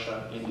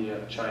 Russia,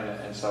 India, China,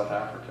 and South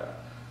Africa,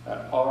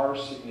 are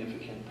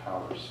significant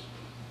powers.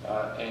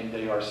 And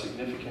they are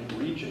significant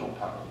regional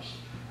powers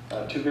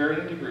to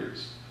varying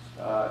degrees.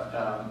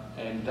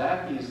 And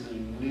that is the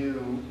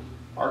new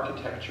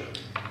architecture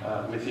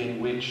within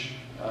which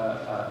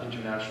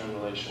international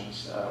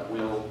relations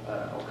will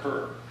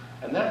occur.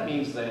 And that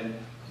means then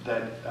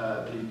that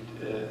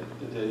the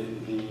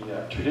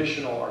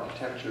traditional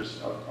architectures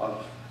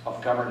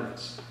of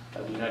governance,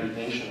 the United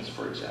Nations,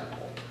 for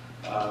example,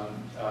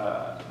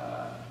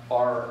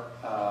 are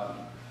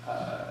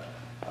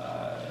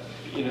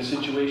in a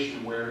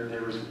situation where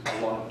there is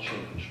a lot of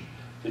change.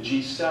 The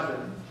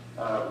G7,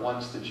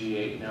 once the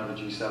G8, now the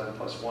G7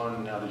 plus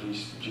 1, now the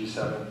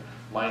G7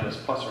 minus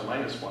plus or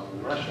minus 1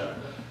 with Russia,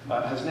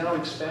 has now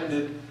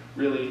expanded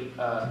really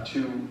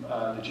to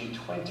the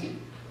G20.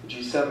 The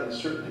G7 is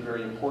certainly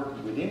very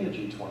important within the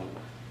G20,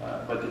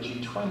 but the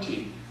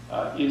G20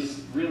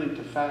 is really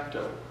de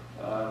facto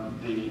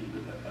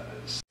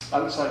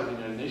outside of the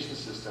United Nations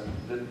system,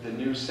 the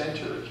new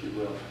center, if you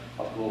will,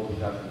 of global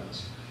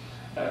governance.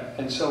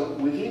 And so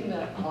within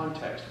that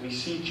context, we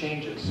see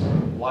changes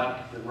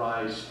like the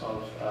rise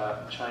of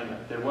China.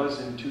 There was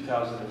in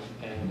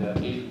 2008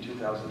 and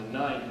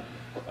 2009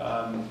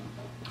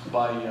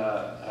 by,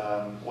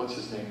 what's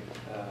his name,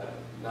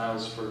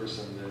 Niles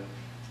Ferguson,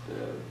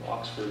 the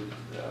Oxford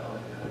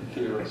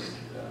theorist.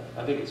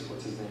 I think it's,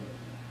 what's his name?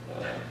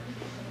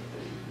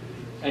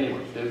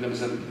 Anyway, there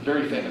was a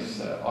very famous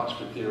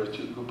Oxford theorist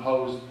who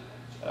posed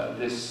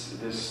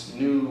this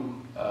new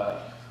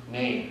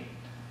name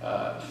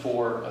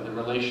for the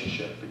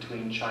relationship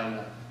between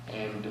China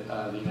and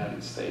the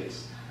United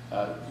States.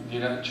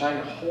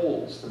 China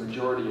holds the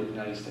majority of the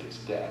United States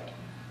debt.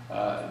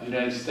 The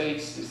United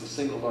States is the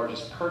single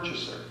largest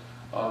purchaser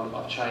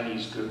of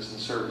Chinese goods and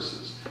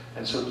services.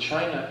 And so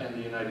China and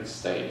the United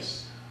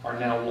States are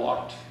now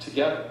locked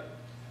together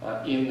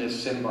in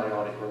this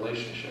symbiotic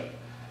relationship.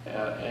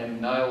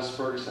 And Niles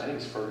Ferguson, I think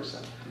it's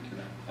Ferguson,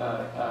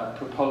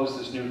 proposed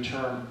this new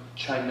term,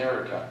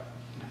 chimerica,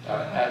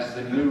 as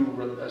the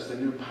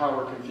new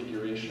power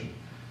configuration.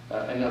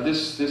 And now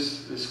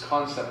this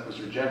concept was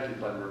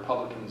rejected by the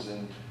Republicans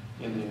in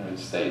the United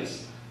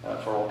States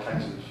for all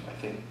kinds of, I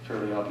think,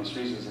 fairly obvious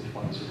reasons if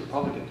one is a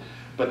Republican.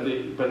 But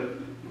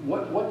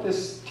what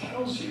this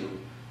tells you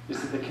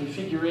is that the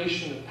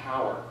configuration of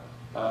power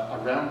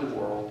around the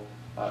world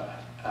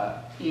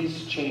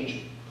is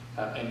changing,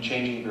 and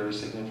changing very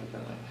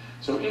significantly.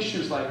 So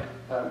issues like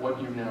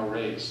what you now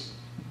raise,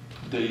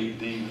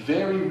 the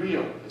very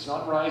real, it's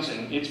not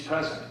rising, it's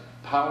present,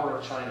 power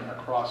of China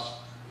across,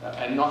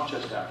 and not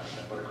just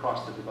Africa, but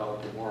across the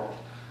developing world,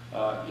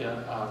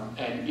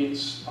 and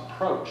its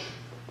approach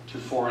to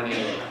foreign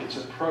aid, its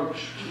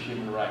approach to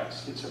human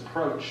rights, its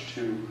approach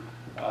to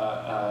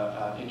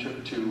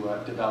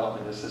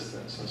development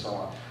assistance, and so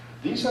on.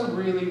 These are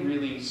really,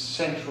 really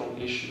central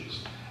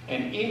issues.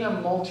 And in a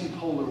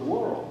multipolar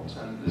world,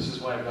 and this is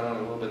why I've gone on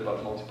a little bit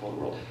about multipolar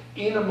world,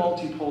 in a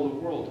multipolar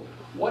world,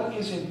 what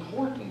is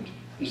important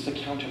is the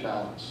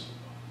counterbalance,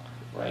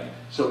 right?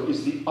 So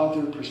is the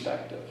other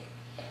perspective.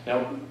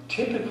 Now,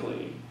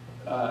 typically,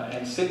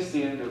 and since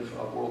the end of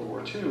World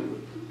War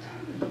II,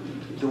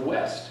 the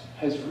West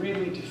has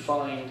really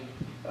defined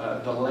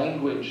the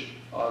language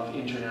of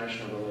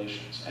international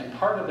relations. And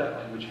part of that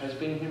language has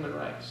been human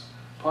rights.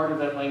 Part of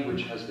that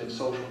language has been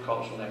social,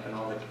 cultural, and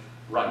economic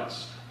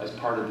rights as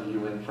part of the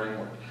UN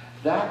framework.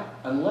 That,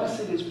 unless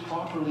it is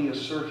properly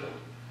asserted,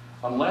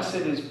 unless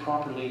it is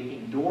properly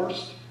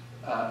endorsed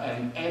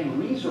and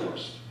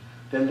resourced,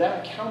 then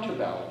that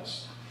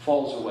counterbalance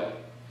falls away.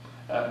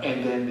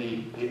 And then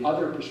the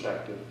other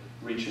perspective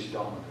reaches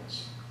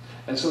dominance.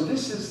 And so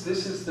this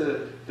is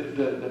the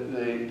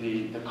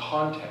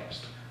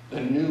context,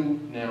 the new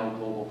now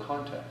global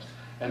context.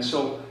 And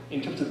so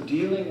in terms of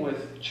dealing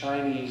with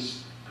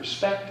Chinese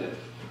perspective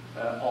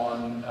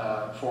on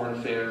foreign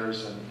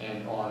affairs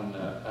and on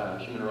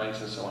human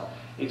rights and so on,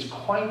 it's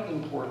quite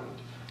important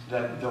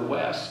that the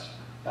West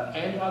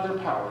and other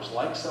powers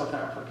like South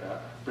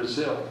Africa,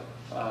 Brazil,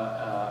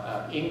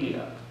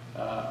 India,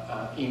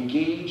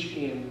 engage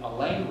in a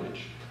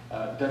language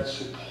that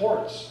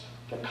supports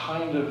the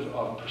kind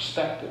of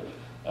perspective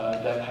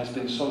that has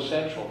been so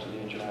central to the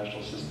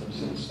international system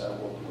since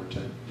World War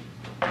II.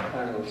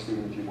 I don't know,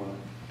 Stephen, if you want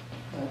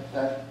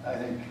to. I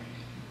think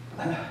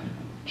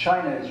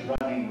China is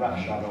running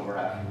roughshod over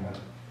Africa.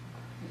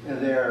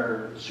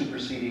 They're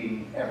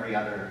superseding every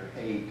other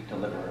aid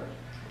deliverer.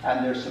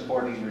 And they're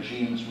supporting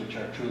regimes which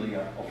are truly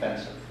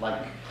offensive,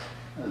 like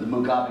the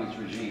Mugabe's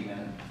regime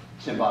in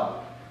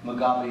Zimbabwe.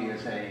 Mugabe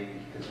is an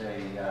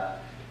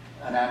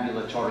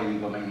ambulatory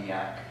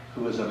egomaniac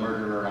who is a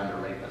murderer and a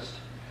rapist.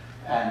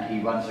 And he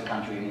runs the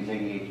country, and he's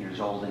 88 years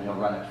old, and he'll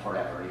run it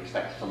forever. He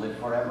expects to live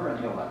forever, and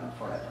he'll run it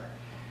forever.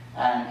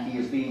 And he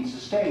is being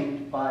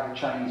sustained by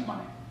Chinese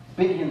money,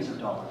 billions of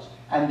dollars.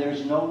 And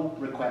there's no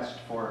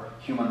request for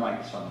human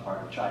rights on the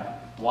part of China.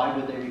 Why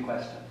would they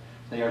request it?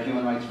 They are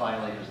human rights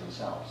violators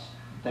themselves.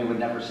 They would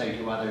never say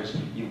to others,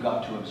 you've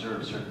got to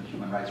observe certain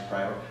human rights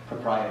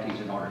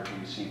proprieties in order to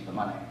receive the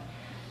money.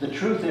 The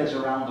truth is,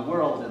 around the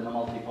world, in the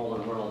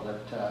multipolar world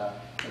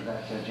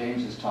that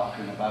James is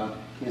talking about,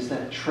 is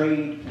that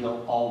trade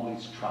will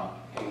always trump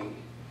aid.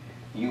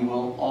 You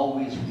will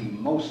always be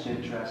most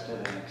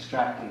interested in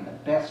extracting the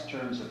best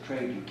terms of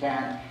trade you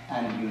can,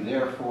 and you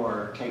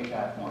therefore take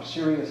that more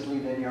seriously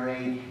than your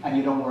aid, and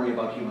you don't worry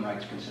about human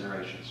rights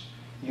considerations.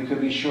 You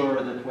can be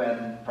sure that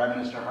when Prime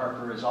Minister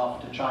Harper is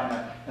off to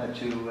China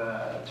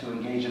to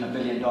engage in a $1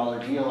 billion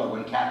deal, or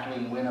when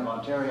Kathleen Wynne of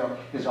Ontario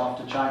is off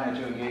to China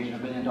to engage in a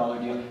 $1 billion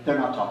deal, they're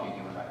not talking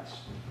human rights.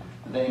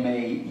 They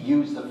may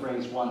use the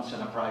phrase once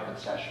in a private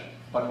session,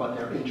 but what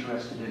they're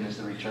interested in is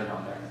the return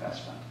on their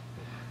investment.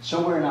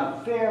 So we're in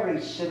a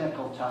very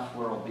cynical, tough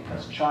world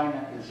because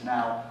China is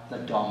now the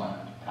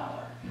dominant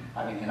power.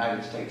 I mean, the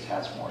United States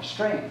has more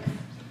strength,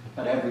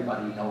 but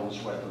everybody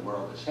knows where the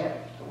world is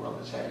heading. The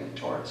world is heading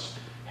towards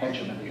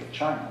hegemony of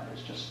China.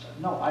 There's just,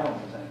 I don't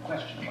think there's any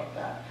question about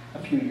that. A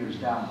few years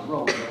down the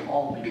road, we'll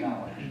all be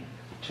bowing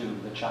to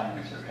the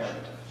Chinese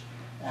imperative.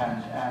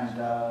 And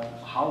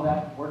how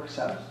that works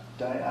out,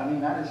 I mean,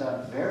 that is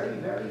a very,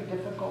 very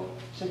difficult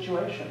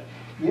situation.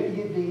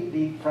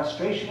 The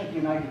frustration of the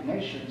United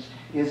Nations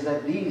is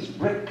that these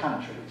BRIC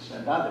countries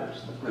and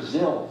others, the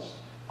Brazils,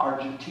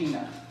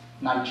 Argentina,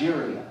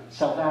 Nigeria,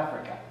 South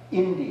Africa,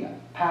 India,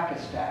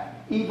 Pakistan,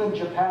 even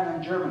Japan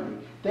and Germany,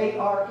 they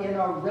are in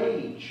a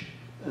rage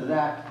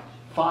that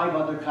 5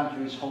 other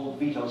countries hold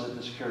vetoes at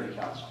the Security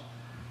Council.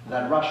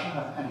 That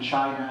Russia and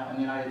China and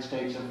the United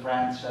States and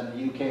France and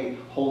the UK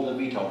hold a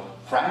veto.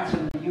 France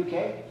and the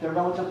UK, they're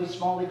relatively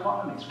small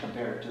economies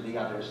compared to the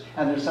others.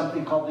 And there's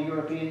something called the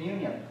European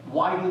Union.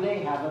 Why do they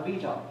have a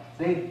veto?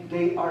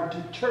 They are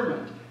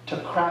determined to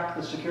crack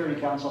the Security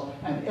Council,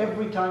 and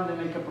every time they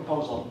make a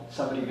proposal,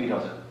 somebody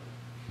vetoes it,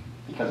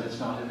 because it's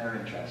not in their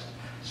interest.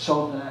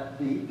 So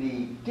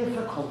the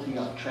difficulty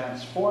of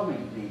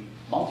transforming the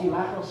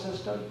multilateral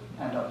system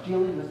and of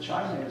dealing with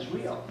China is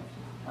real.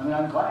 I mean,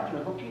 I'm glad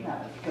you're looking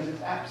at it, because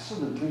it's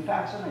absolutely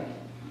fascinating.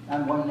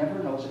 And one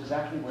never knows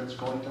exactly where it's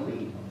going to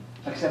lead.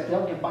 Except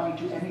they'll give money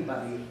to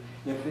anybody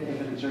if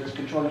it exerts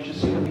control. You should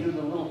see them do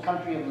the little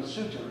country of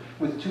Lesotho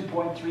with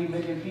 2.3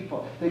 million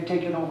people. They've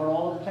taken over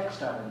all of the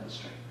textile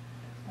industry.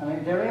 I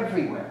mean, they're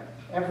everywhere.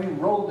 Every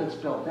road that's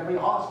built, every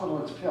hospital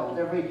that's built,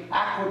 every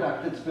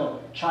aqueduct that's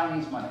built,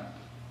 Chinese money.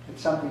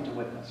 It's something to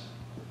witness.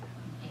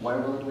 Where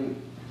will it lead?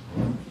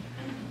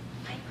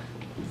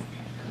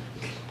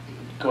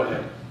 Go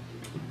ahead.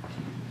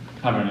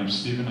 Hi, my name's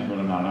Stephen. I go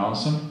to Mount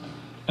Allison.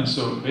 And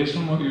so, based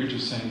on what you were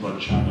just saying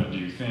about China, do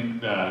you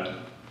think that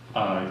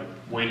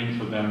waiting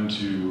for them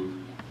to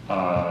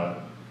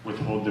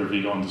withhold their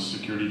veto on the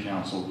Security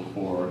Council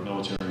before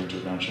military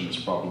intervention is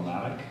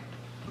problematic?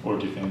 Or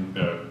do you think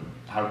that,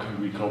 how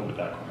can we cope with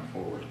that going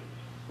forward?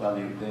 Well,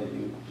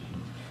 you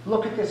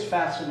look at this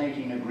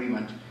fascinating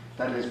agreement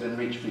that has been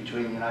reached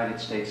between the United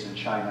States and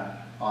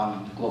China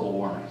on global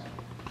warming.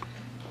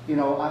 You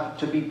know,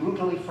 to be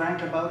brutally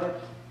frank about it,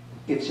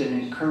 it's an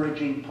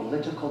encouraging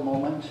political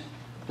moment.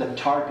 The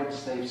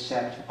targets they've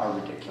set are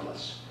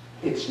ridiculous.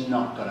 It's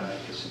not going to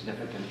make a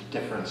significant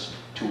difference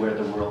to where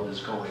the world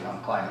is going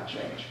on climate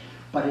change.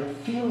 But it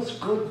feels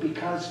good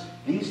because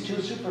these two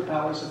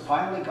superpowers have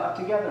finally got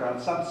together on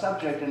some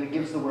subject, and it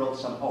gives the world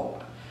some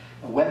hope.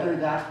 Whether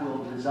that will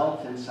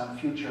result in some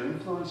future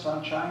influence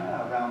on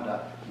China around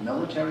a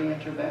military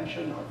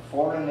intervention or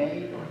foreign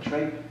aid or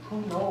trade,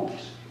 who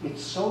knows?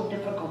 It's so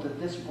difficult at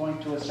this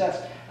point to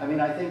assess. I mean,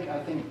 I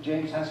think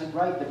James has it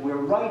right, that we're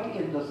right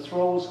in the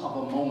throes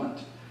of a moment.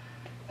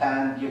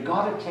 And you've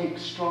got to take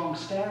strong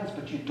stands,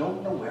 but you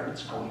don't know where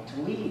it's going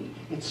to lead.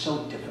 It's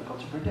so difficult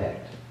to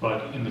predict.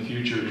 But in the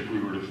future, if we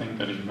were to think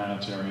that a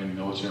humanitarian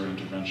military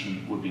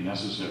intervention would be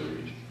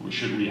necessary,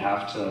 should we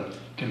have to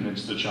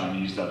convince the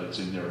Chinese that it's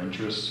in their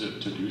interest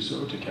to do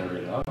so, to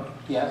carry it out?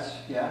 Yes,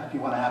 yeah. If you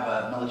want to have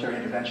a military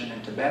intervention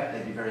in Tibet,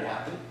 they'd be very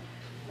happy.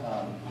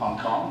 Hong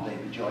Kong,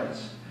 they'd be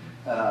joyous.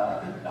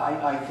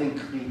 I think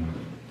the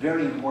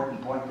very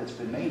important point that's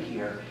been made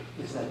here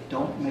is that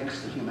don't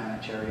mix the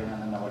humanitarian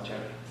and the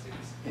military.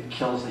 It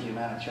kills the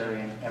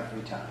humanitarian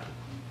every time.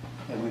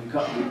 And we've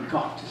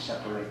got to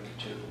separate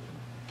the two.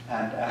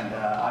 And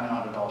I'm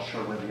not at all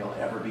sure whether you'll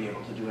ever be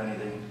able to do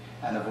anything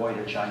and avoid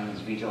a Chinese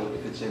veto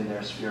if it's in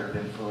their sphere of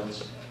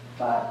influence.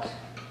 But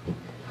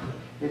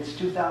it's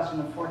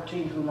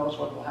 2014, who knows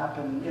what will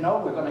happen. You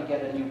know, we're going to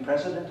get a new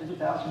president in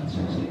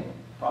 2016.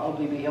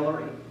 Probably be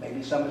Hillary,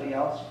 maybe somebody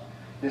else.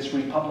 This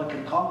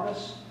Republican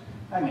Congress,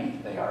 I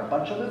mean, they are a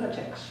bunch of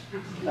lunatics.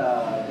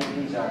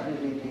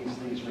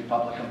 These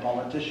Republican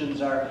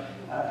politicians are,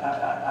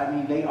 I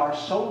mean, they are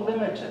so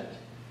limited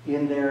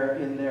in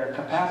their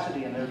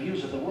capacity and their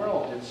views of the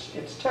world.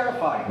 It's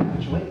terrifying,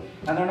 actually.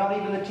 And they're not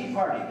even the Tea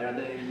Party. They're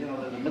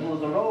the middle of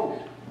the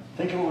road.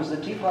 Think if it was the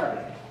Tea Party,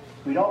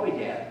 we'd all be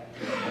dead.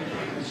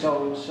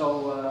 So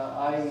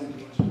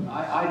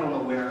I don't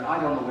know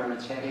where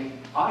it's heading.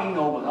 I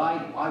know what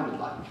I would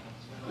like.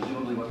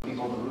 Presumably what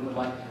people in the room would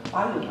like.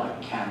 I would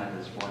like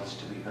Canada's voice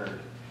to be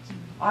heard.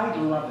 I'd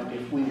love it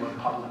if we were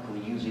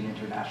publicly using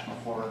international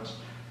forums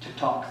to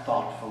talk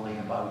thoughtfully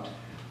about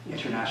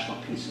international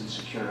peace and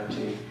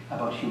security,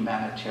 about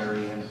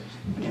humanitarian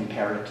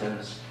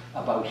imperatives,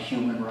 about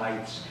human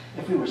rights.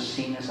 If we were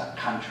seen as a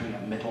country,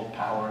 a middle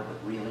power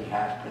that really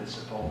had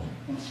principle.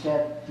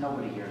 Instead,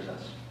 nobody hears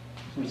us.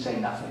 We say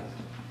nothing.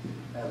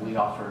 We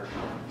offer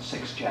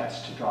 6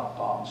 jets to drop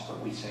bombs, but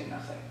we say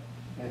nothing.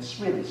 It's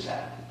really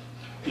sad.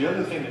 The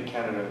other thing that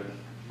Canada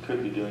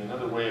could be doing,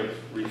 another way of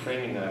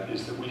reframing that,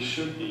 is that we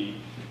should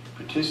be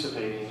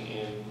participating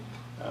in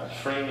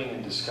framing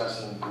and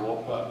discussing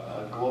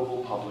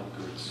global public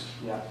goods.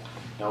 Yeah.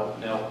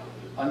 Now,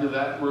 under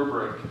that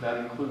rubric, that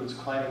includes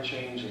climate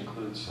change,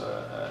 includes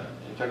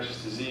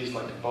infectious disease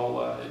like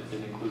Ebola,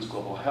 it includes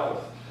global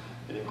health,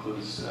 it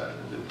includes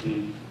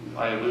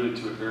I alluded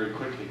to it very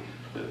quickly,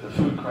 the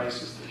food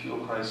crisis, the fuel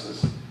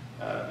crisis,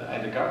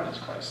 and the governance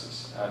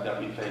crisis that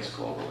we face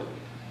globally.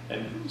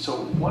 And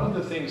so one of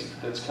the things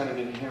that's kind of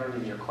inherent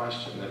in your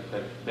question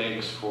that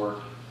begs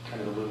for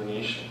kind of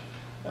illumination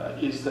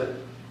is that,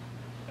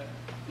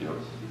 you know,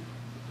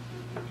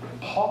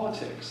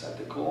 politics at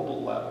the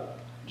global level,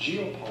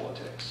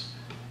 geopolitics,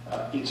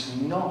 it's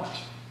not,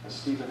 as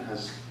Stephen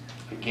has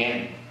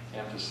again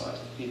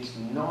emphasized, it's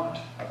not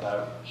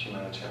about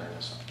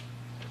humanitarianism.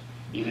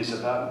 It is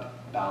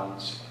about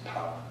balance of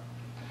power.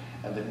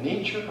 And the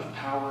nature of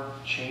power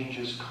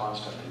changes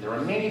constantly. There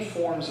are many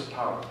forms of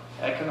power: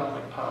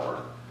 economic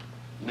power,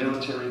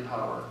 military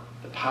power,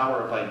 the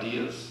power of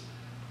ideas,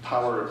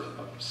 power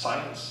of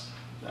science,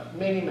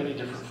 many, many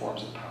different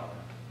forms of power.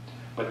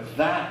 But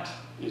that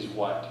is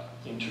what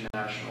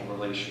international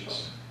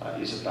relations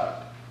is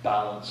about: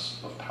 balance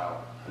of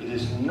power. It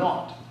is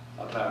not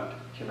about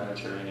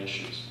humanitarian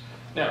issues.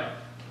 Now,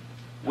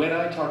 when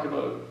I talk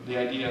about the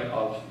idea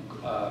of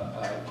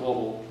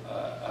global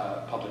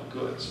public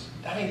goods,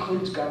 that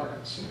includes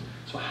governance.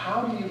 So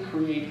how do you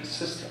create a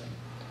system?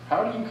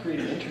 How do you create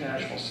an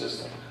international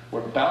system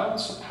where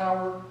balance of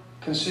power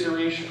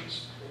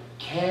considerations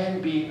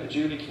can be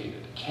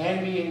adjudicated,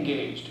 can be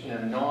engaged in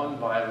a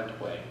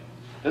non-violent way?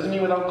 Doesn't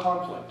mean without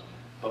conflict,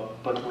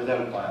 but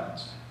without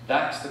violence.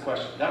 That's the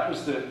question. That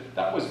was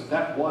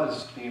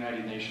the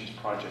United Nations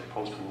project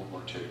post-World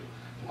War II.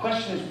 The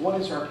question is, what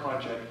is our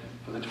project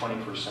for the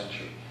 21st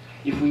century?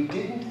 If we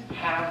didn't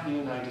have the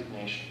United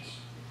Nations,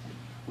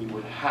 we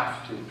would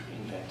have to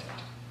invent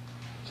it.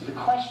 So the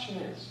question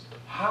is,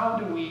 how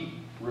do we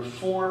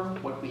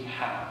reform what we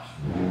have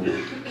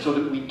so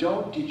that we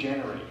don't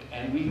degenerate,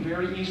 and we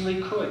very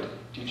easily could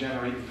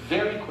degenerate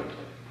very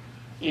quickly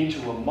into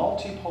a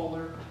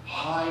multipolar,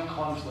 high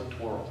conflict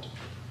world?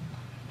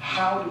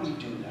 How do we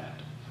do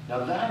that?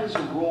 Now that is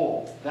a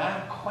role,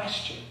 that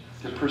question,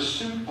 the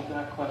pursuit of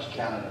that question,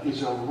 Canada,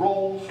 is a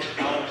role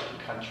for our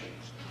country.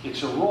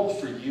 It's a role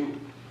for you.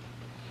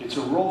 It's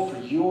a role for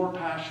your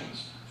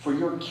passions, for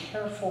your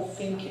careful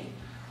thinking,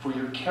 for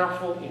your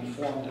careful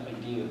informed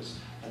ideas,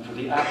 and for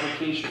the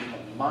application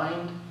of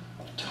mind,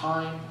 of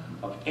time,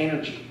 of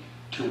energy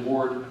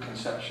toward a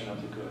conception of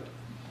the good.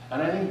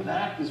 And I think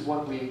that is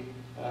what we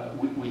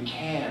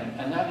can,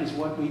 and that is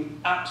what we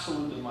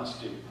absolutely must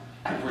do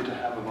if we're to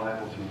have a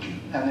viable future.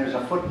 And there's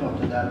a footnote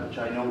to that which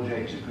I know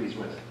James agrees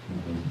with.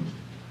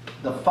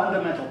 The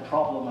fundamental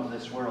problem of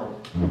this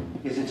world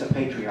is it's a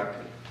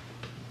patriarchy.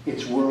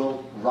 It's a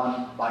world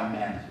run by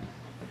men.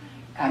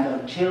 And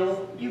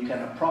until you can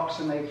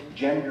approximate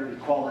gender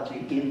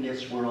equality in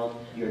this world,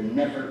 you're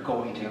never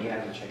going to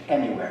get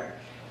anywhere.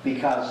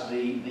 Because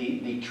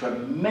the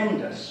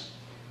tremendous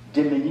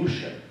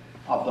diminution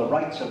of the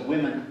rights of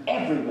women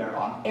everywhere,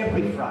 on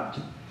every front,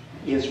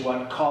 is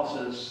what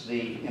causes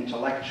the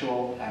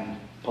intellectual and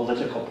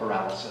political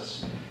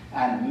paralysis.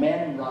 And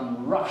men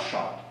run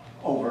roughshod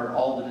over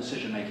all the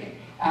decision making.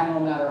 And no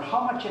matter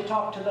how much you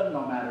talk to them,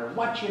 no matter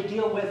what you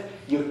deal with,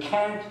 you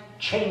can't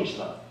change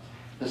them.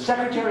 The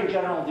Secretary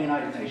General of the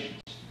United Nations,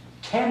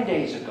 10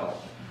 days ago,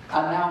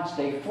 announced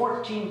a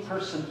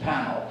 14-person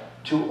panel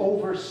to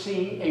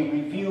oversee a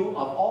review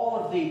of all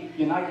of the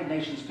United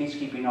Nations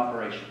peacekeeping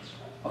operations.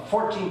 A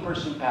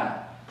 14-person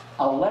panel,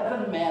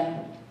 11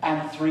 men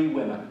and 3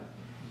 women.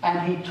 And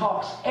he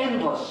talks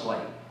endlessly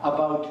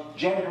about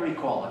gender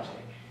equality.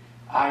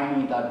 I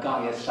mean, the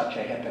guy is such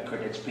a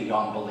hypocrite, it's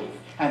beyond belief.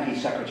 And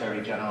he's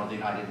Secretary General of the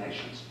United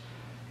Nations.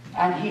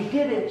 And he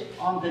did it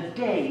on the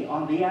day,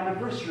 on the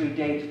anniversary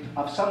date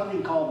of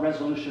something called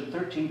Resolution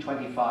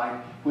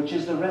 1325, which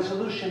is the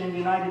resolution in the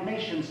United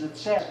Nations that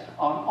says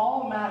on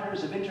all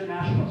matters of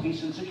international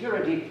peace and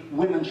security,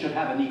 women should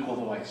have an equal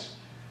voice.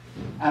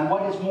 And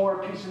what is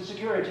more peace and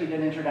security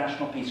than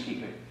international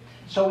peacekeeping?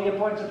 So he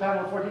appoints a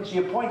panel of 14, so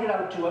you point it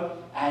out to him,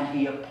 and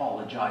he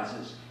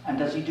apologizes. And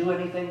does he do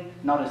anything?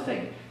 Not a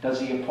thing. Does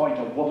he appoint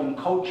a woman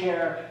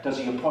co-chair? Does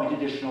he appoint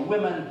additional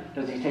women?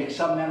 Does he take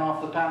some men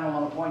off the panel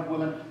and appoint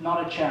women?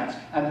 Not a chance.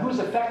 And who's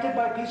affected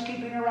by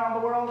peacekeeping around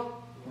the world?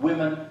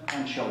 Women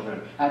and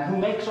children. And who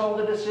makes all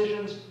the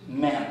decisions?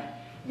 Men.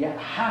 You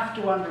have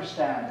to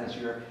understand, as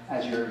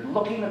you're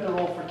looking at the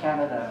role for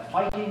Canada,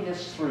 fighting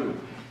this through,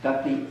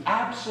 that the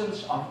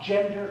absence of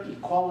gender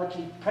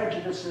equality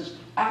prejudices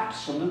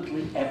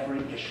absolutely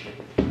every issue.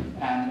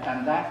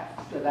 And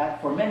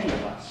that, for many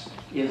of us,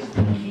 is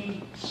the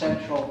key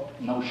central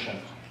notion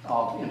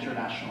of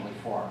international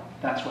reform.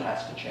 That's what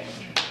has to change.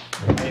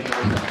 Thank you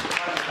very much.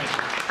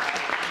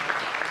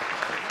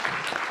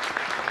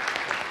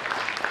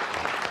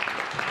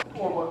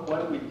 Or why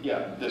don't we,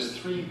 there's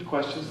 3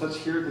 questions. Let's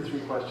hear the 3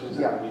 questions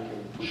and then we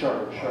can...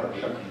 Sure.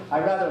 I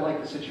rather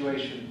like the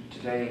situation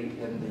today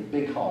in the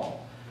big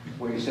hall,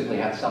 where you simply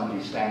had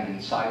somebody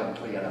standing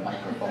silently at a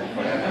microphone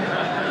forever.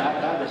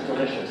 That was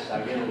delicious.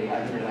 I really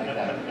like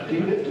that. Do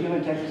you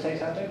intend to say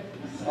something?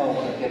 Oh,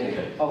 what a pity.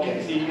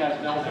 Okay. See, you guys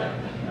know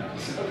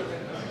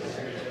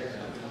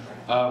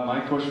that. My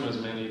question was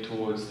mainly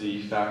towards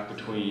the fact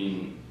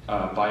between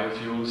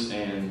biofuels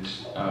and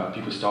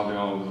people starving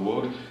all over the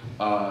world.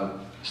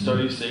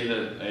 Studies say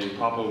that a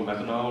proper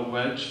methanol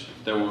wedge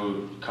that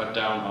will cut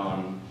down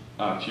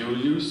on fuel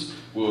use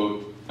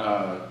will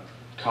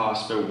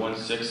cost about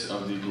 1/6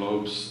 of the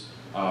globe's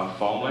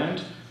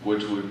farmland,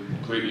 which would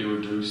greatly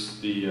reduce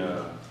the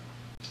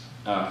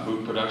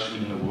food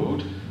production in the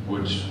world,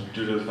 which,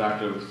 due to the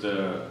fact of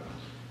the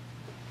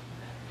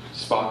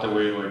spot that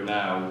we're in right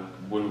now,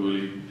 wouldn't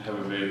really have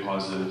a very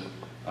positive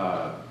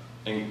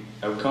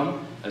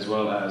outcome, as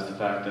well as the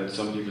fact that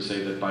some people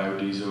say that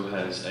biodiesel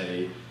has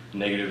a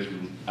negative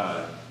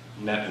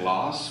net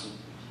loss,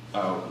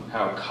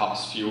 how it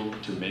costs fuel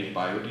to make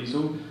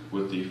biodiesel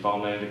with the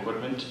farmland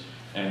equipment.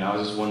 And I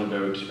was just wondering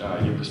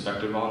about your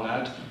perspective on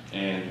that,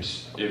 and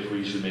if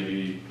we should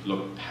maybe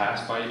look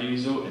past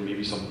biodiesel and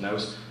maybe something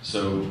else,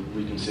 so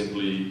we can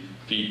simply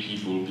feed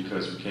people,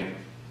 because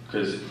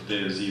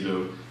there's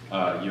either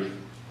you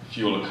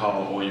fuel a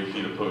car or you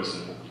feed a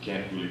person. You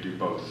can't really do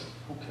both.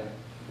 Okay.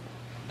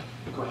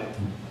 Go ahead.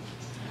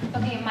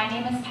 Okay, my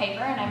name is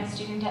Piper, and I'm a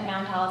student at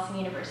Mount Allison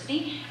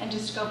University. And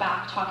just to go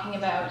back, talking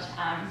about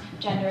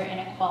gender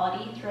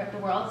inequality throughout the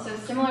world. So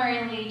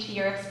similarly to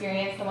your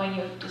experience, the one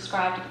you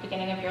described at the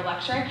beginning of your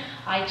lecture,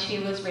 I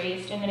too was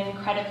raised in an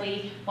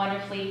incredibly,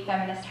 wonderfully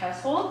feminist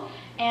household.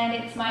 And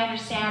it's my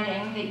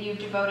understanding that you've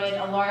devoted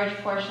a large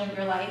portion of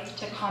your life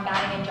to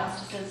combating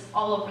injustices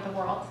all over the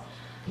world.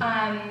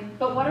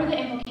 But what are the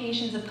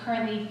implications of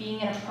currently being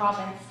in a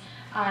province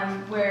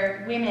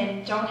where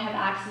women don't have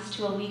access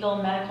to a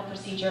legal medical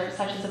procedure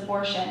such as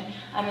abortion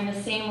in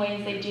the same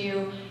ways they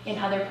do in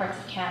other parts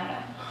of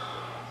Canada?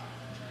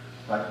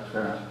 Right,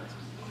 fair enough.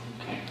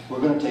 Okay. We're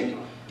going to take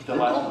the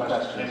last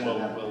question, and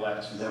we'll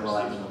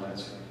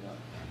answer.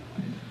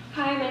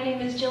 Hi, my name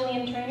is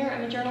Jillian Turner.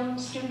 I'm a journalism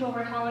student over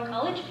at Holland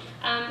College.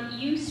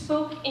 You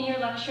spoke in your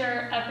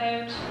lecture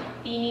about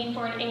the need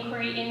for an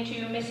inquiry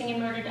into missing and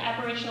murdered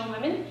Aboriginal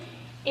women.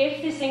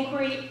 If this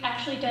inquiry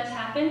actually does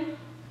happen,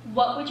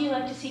 what would you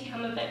like to see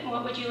come of it, and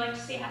what would you like to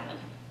see happen?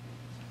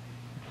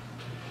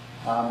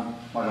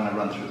 Why don't I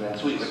run through that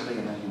quickly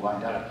and then you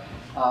wind up.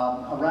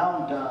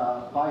 Around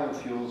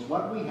biofuels,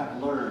 what we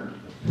have learned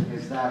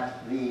is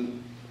that the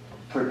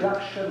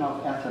production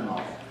of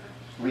ethanol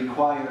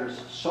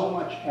requires so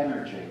much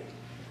energy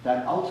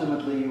that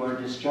ultimately you are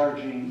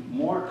discharging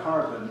more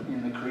carbon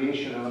in the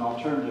creation of an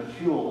alternative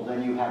fuel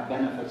than you have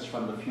benefits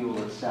from the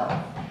fuel itself.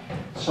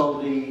 So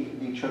the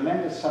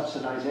tremendous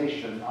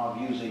subsidization of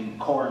using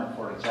corn,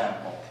 for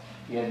example,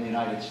 in the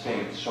United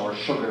States, or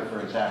sugar,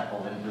 for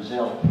example, in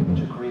Brazil,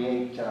 to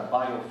create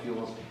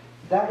biofuels,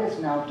 that is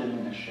now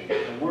diminishing.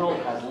 The world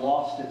has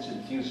lost its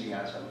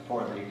enthusiasm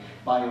for the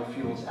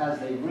biofuels as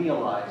they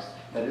realized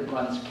that it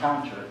runs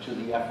counter to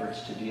the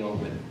efforts to deal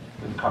with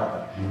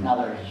carbon. Now,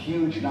 there are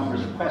huge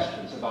numbers of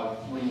questions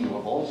about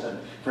renewables, and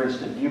for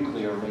instance,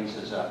 nuclear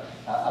raises a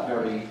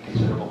very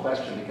considerable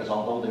question, because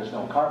although there's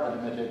no carbon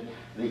emitted,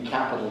 the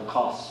capital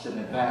costs in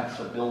advance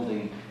of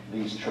building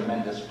these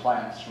tremendous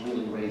plants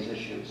really raise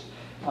issues.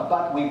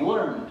 But we've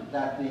learned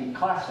that the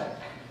classic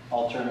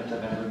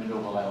alternative and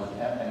renewable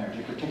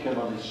energy,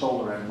 particularly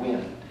solar and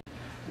wind,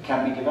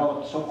 can be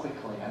developed so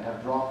quickly and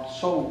have dropped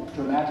so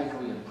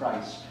dramatically in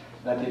price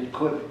that it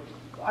could,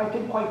 I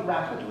think, quite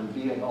rapidly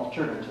be an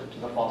alternative to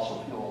the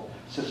fossil fuel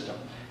system.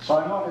 So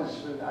I'm not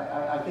as,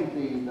 I think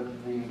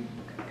the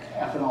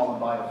ethanol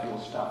and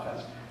biofuel stuff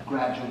has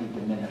gradually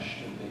diminished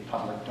in the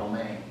public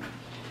domain.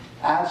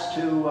 As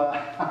to,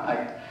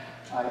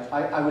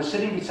 I was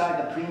sitting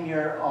beside the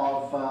Premier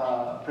of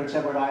Prince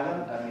Edward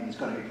Island. I mean, he's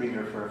going to be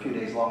Premier for a few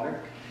days longer.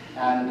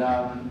 And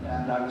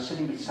I was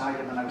sitting beside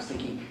him and I was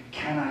thinking,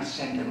 can I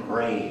send him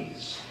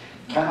rays?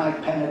 Can I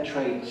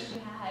penetrate?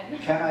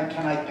 Can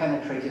I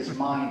penetrate his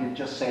mind and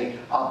just say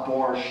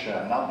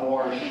abortion,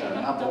 abortion,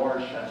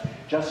 abortion?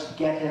 Just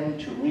get him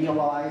to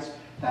realize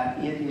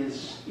that it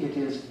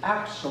is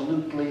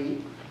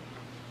absolutely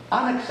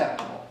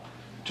unacceptable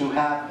to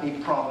have a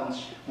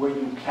province where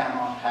you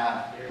cannot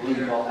have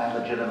legal and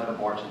legitimate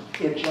abortions.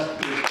 It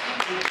just is.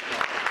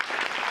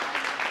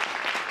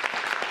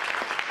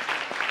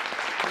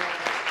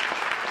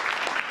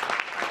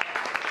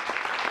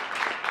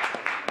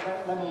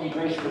 Let me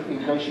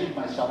ingratiate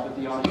myself with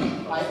the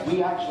audience. My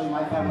family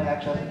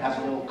actually has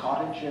a little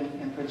cottage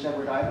in Prince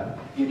Edward Island.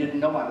 You didn't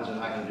know I was an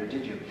islander,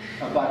 did you?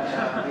 But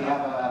we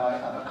have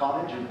a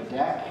cottage in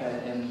Quebec,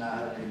 in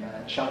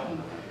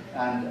Shelton,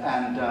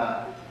 and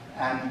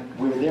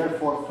we're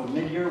therefore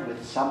familiar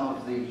with some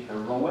of the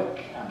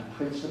heroic and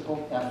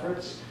principled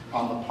efforts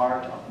on the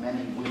part of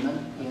many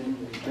women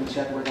in Prince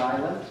Edward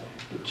Island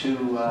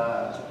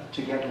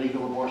to get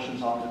legal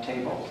abortions on the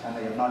table, and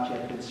they have not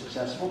yet been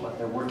successful, but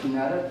they're working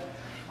at it.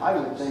 I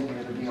would think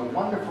it would be a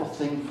wonderful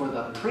thing for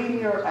the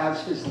Premier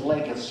as his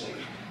legacy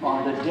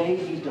on the day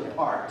he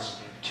departs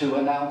to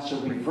announce a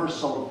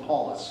reversal of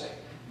policy.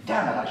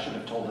 Damn it, I should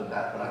have told him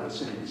that when I was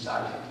sitting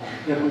beside him.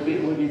 It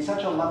would be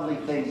such a lovely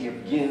thing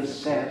if Giz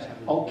said,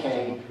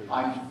 okay,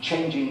 I'm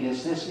changing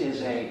this. This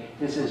is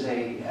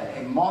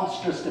a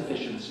monstrous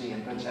deficiency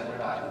in Prince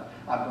Edward Island.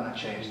 I'm going to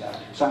change that.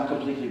 So I'm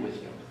completely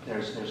with you.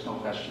 There's no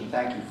question.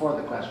 Thank you for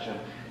the question,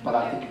 but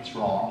I think it's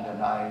wrong,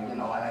 and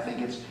I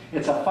think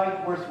it's a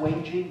fight worth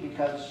waging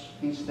because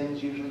these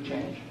things usually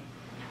change.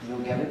 You'll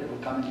get it. It will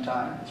come in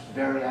time. It's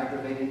very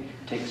aggravating.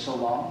 It takes so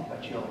long,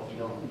 but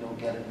you'll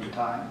get it in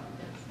time.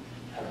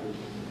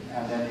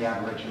 And then the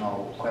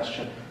Aboriginal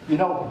question.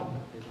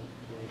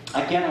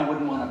 Again, I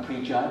wouldn't want to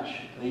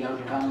prejudge the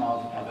outcome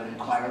of an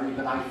inquiry,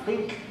 but I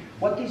think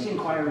what these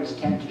inquiries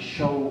tend to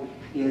show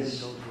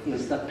is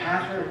the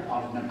pattern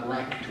of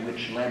neglect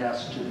which led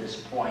us to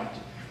this point,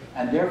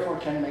 and therefore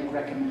can make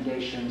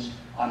recommendations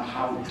on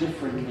how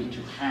differently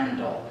to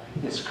handle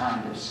this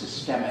kind of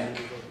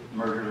systemic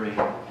murdering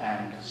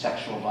and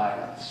sexual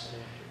violence.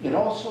 It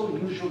also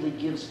usually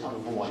gives a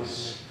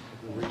voice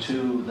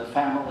to the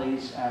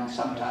families and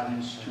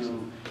sometimes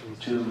to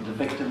the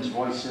victims'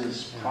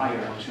 voices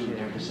prior to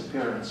their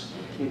disappearance.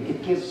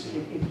 It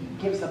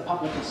gives the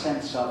public a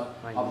sense of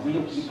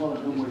real people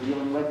and whom we're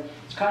dealing with.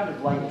 It's kind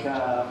of like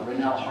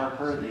Renelle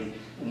Harper, the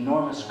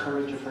enormous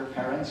courage of her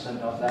parents and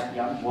of that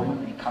young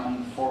woman in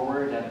coming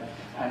forward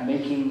and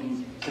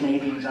making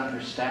Canadians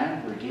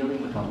understand we're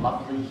dealing with a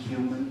lovely,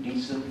 human,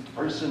 decent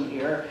person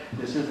here.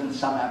 This isn't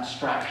some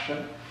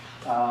abstraction.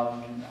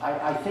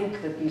 I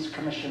think that these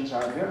commissions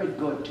are very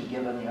good to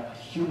give a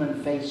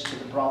human face to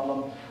the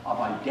problem of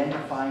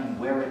identifying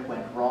where it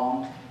went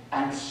wrong,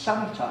 and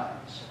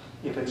sometimes,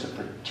 if it's a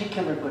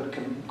particularly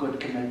good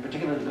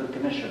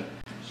commission,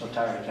 so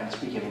tired I can't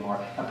speak anymore,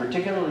 a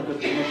particularly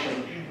good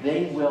commission,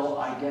 they will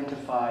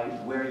identify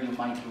where you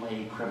might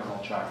lay criminal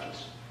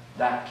charges.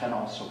 That can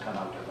also come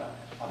out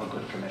of a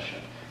good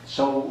commission.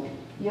 So,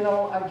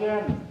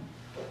 again,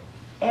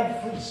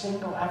 every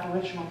single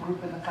Aboriginal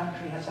group in the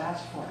country has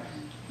asked for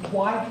it.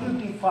 Why do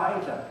you defy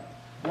them?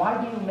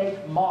 Why do you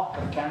make mock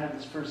of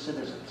Canada's first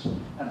citizens?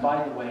 And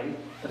by the way,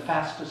 the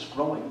fastest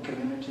growing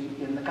community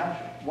in the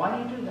country. Why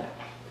do you do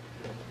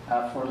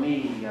that? For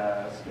me,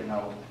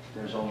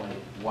 there's only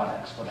one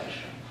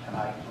explanation, and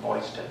I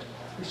voiced it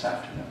this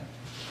afternoon.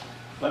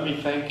 Let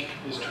me thank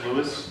Mr.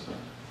 Lewis.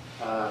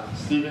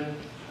 Stephen,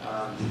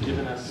 you've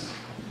given us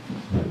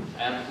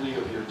amply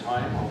of your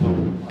time,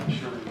 although I'm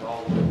sure we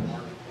all would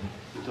more.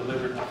 You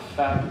delivered a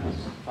fabulous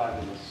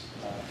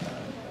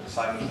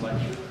Symons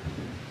Lecture.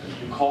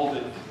 You called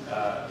it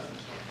a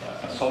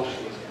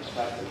socialist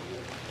perspective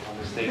on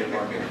the state of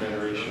our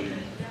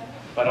Confederation.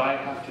 But I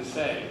have to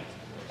say,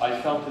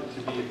 I felt it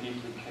to be a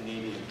deeply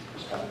Canadian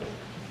perspective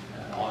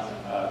on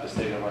the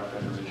state of our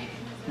Federation.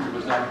 There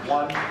was not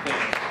one thing